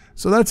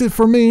 So that's it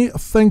for me.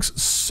 Thanks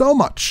so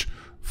much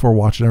for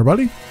watching,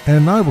 everybody,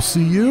 and I will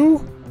see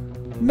you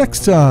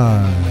next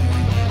time.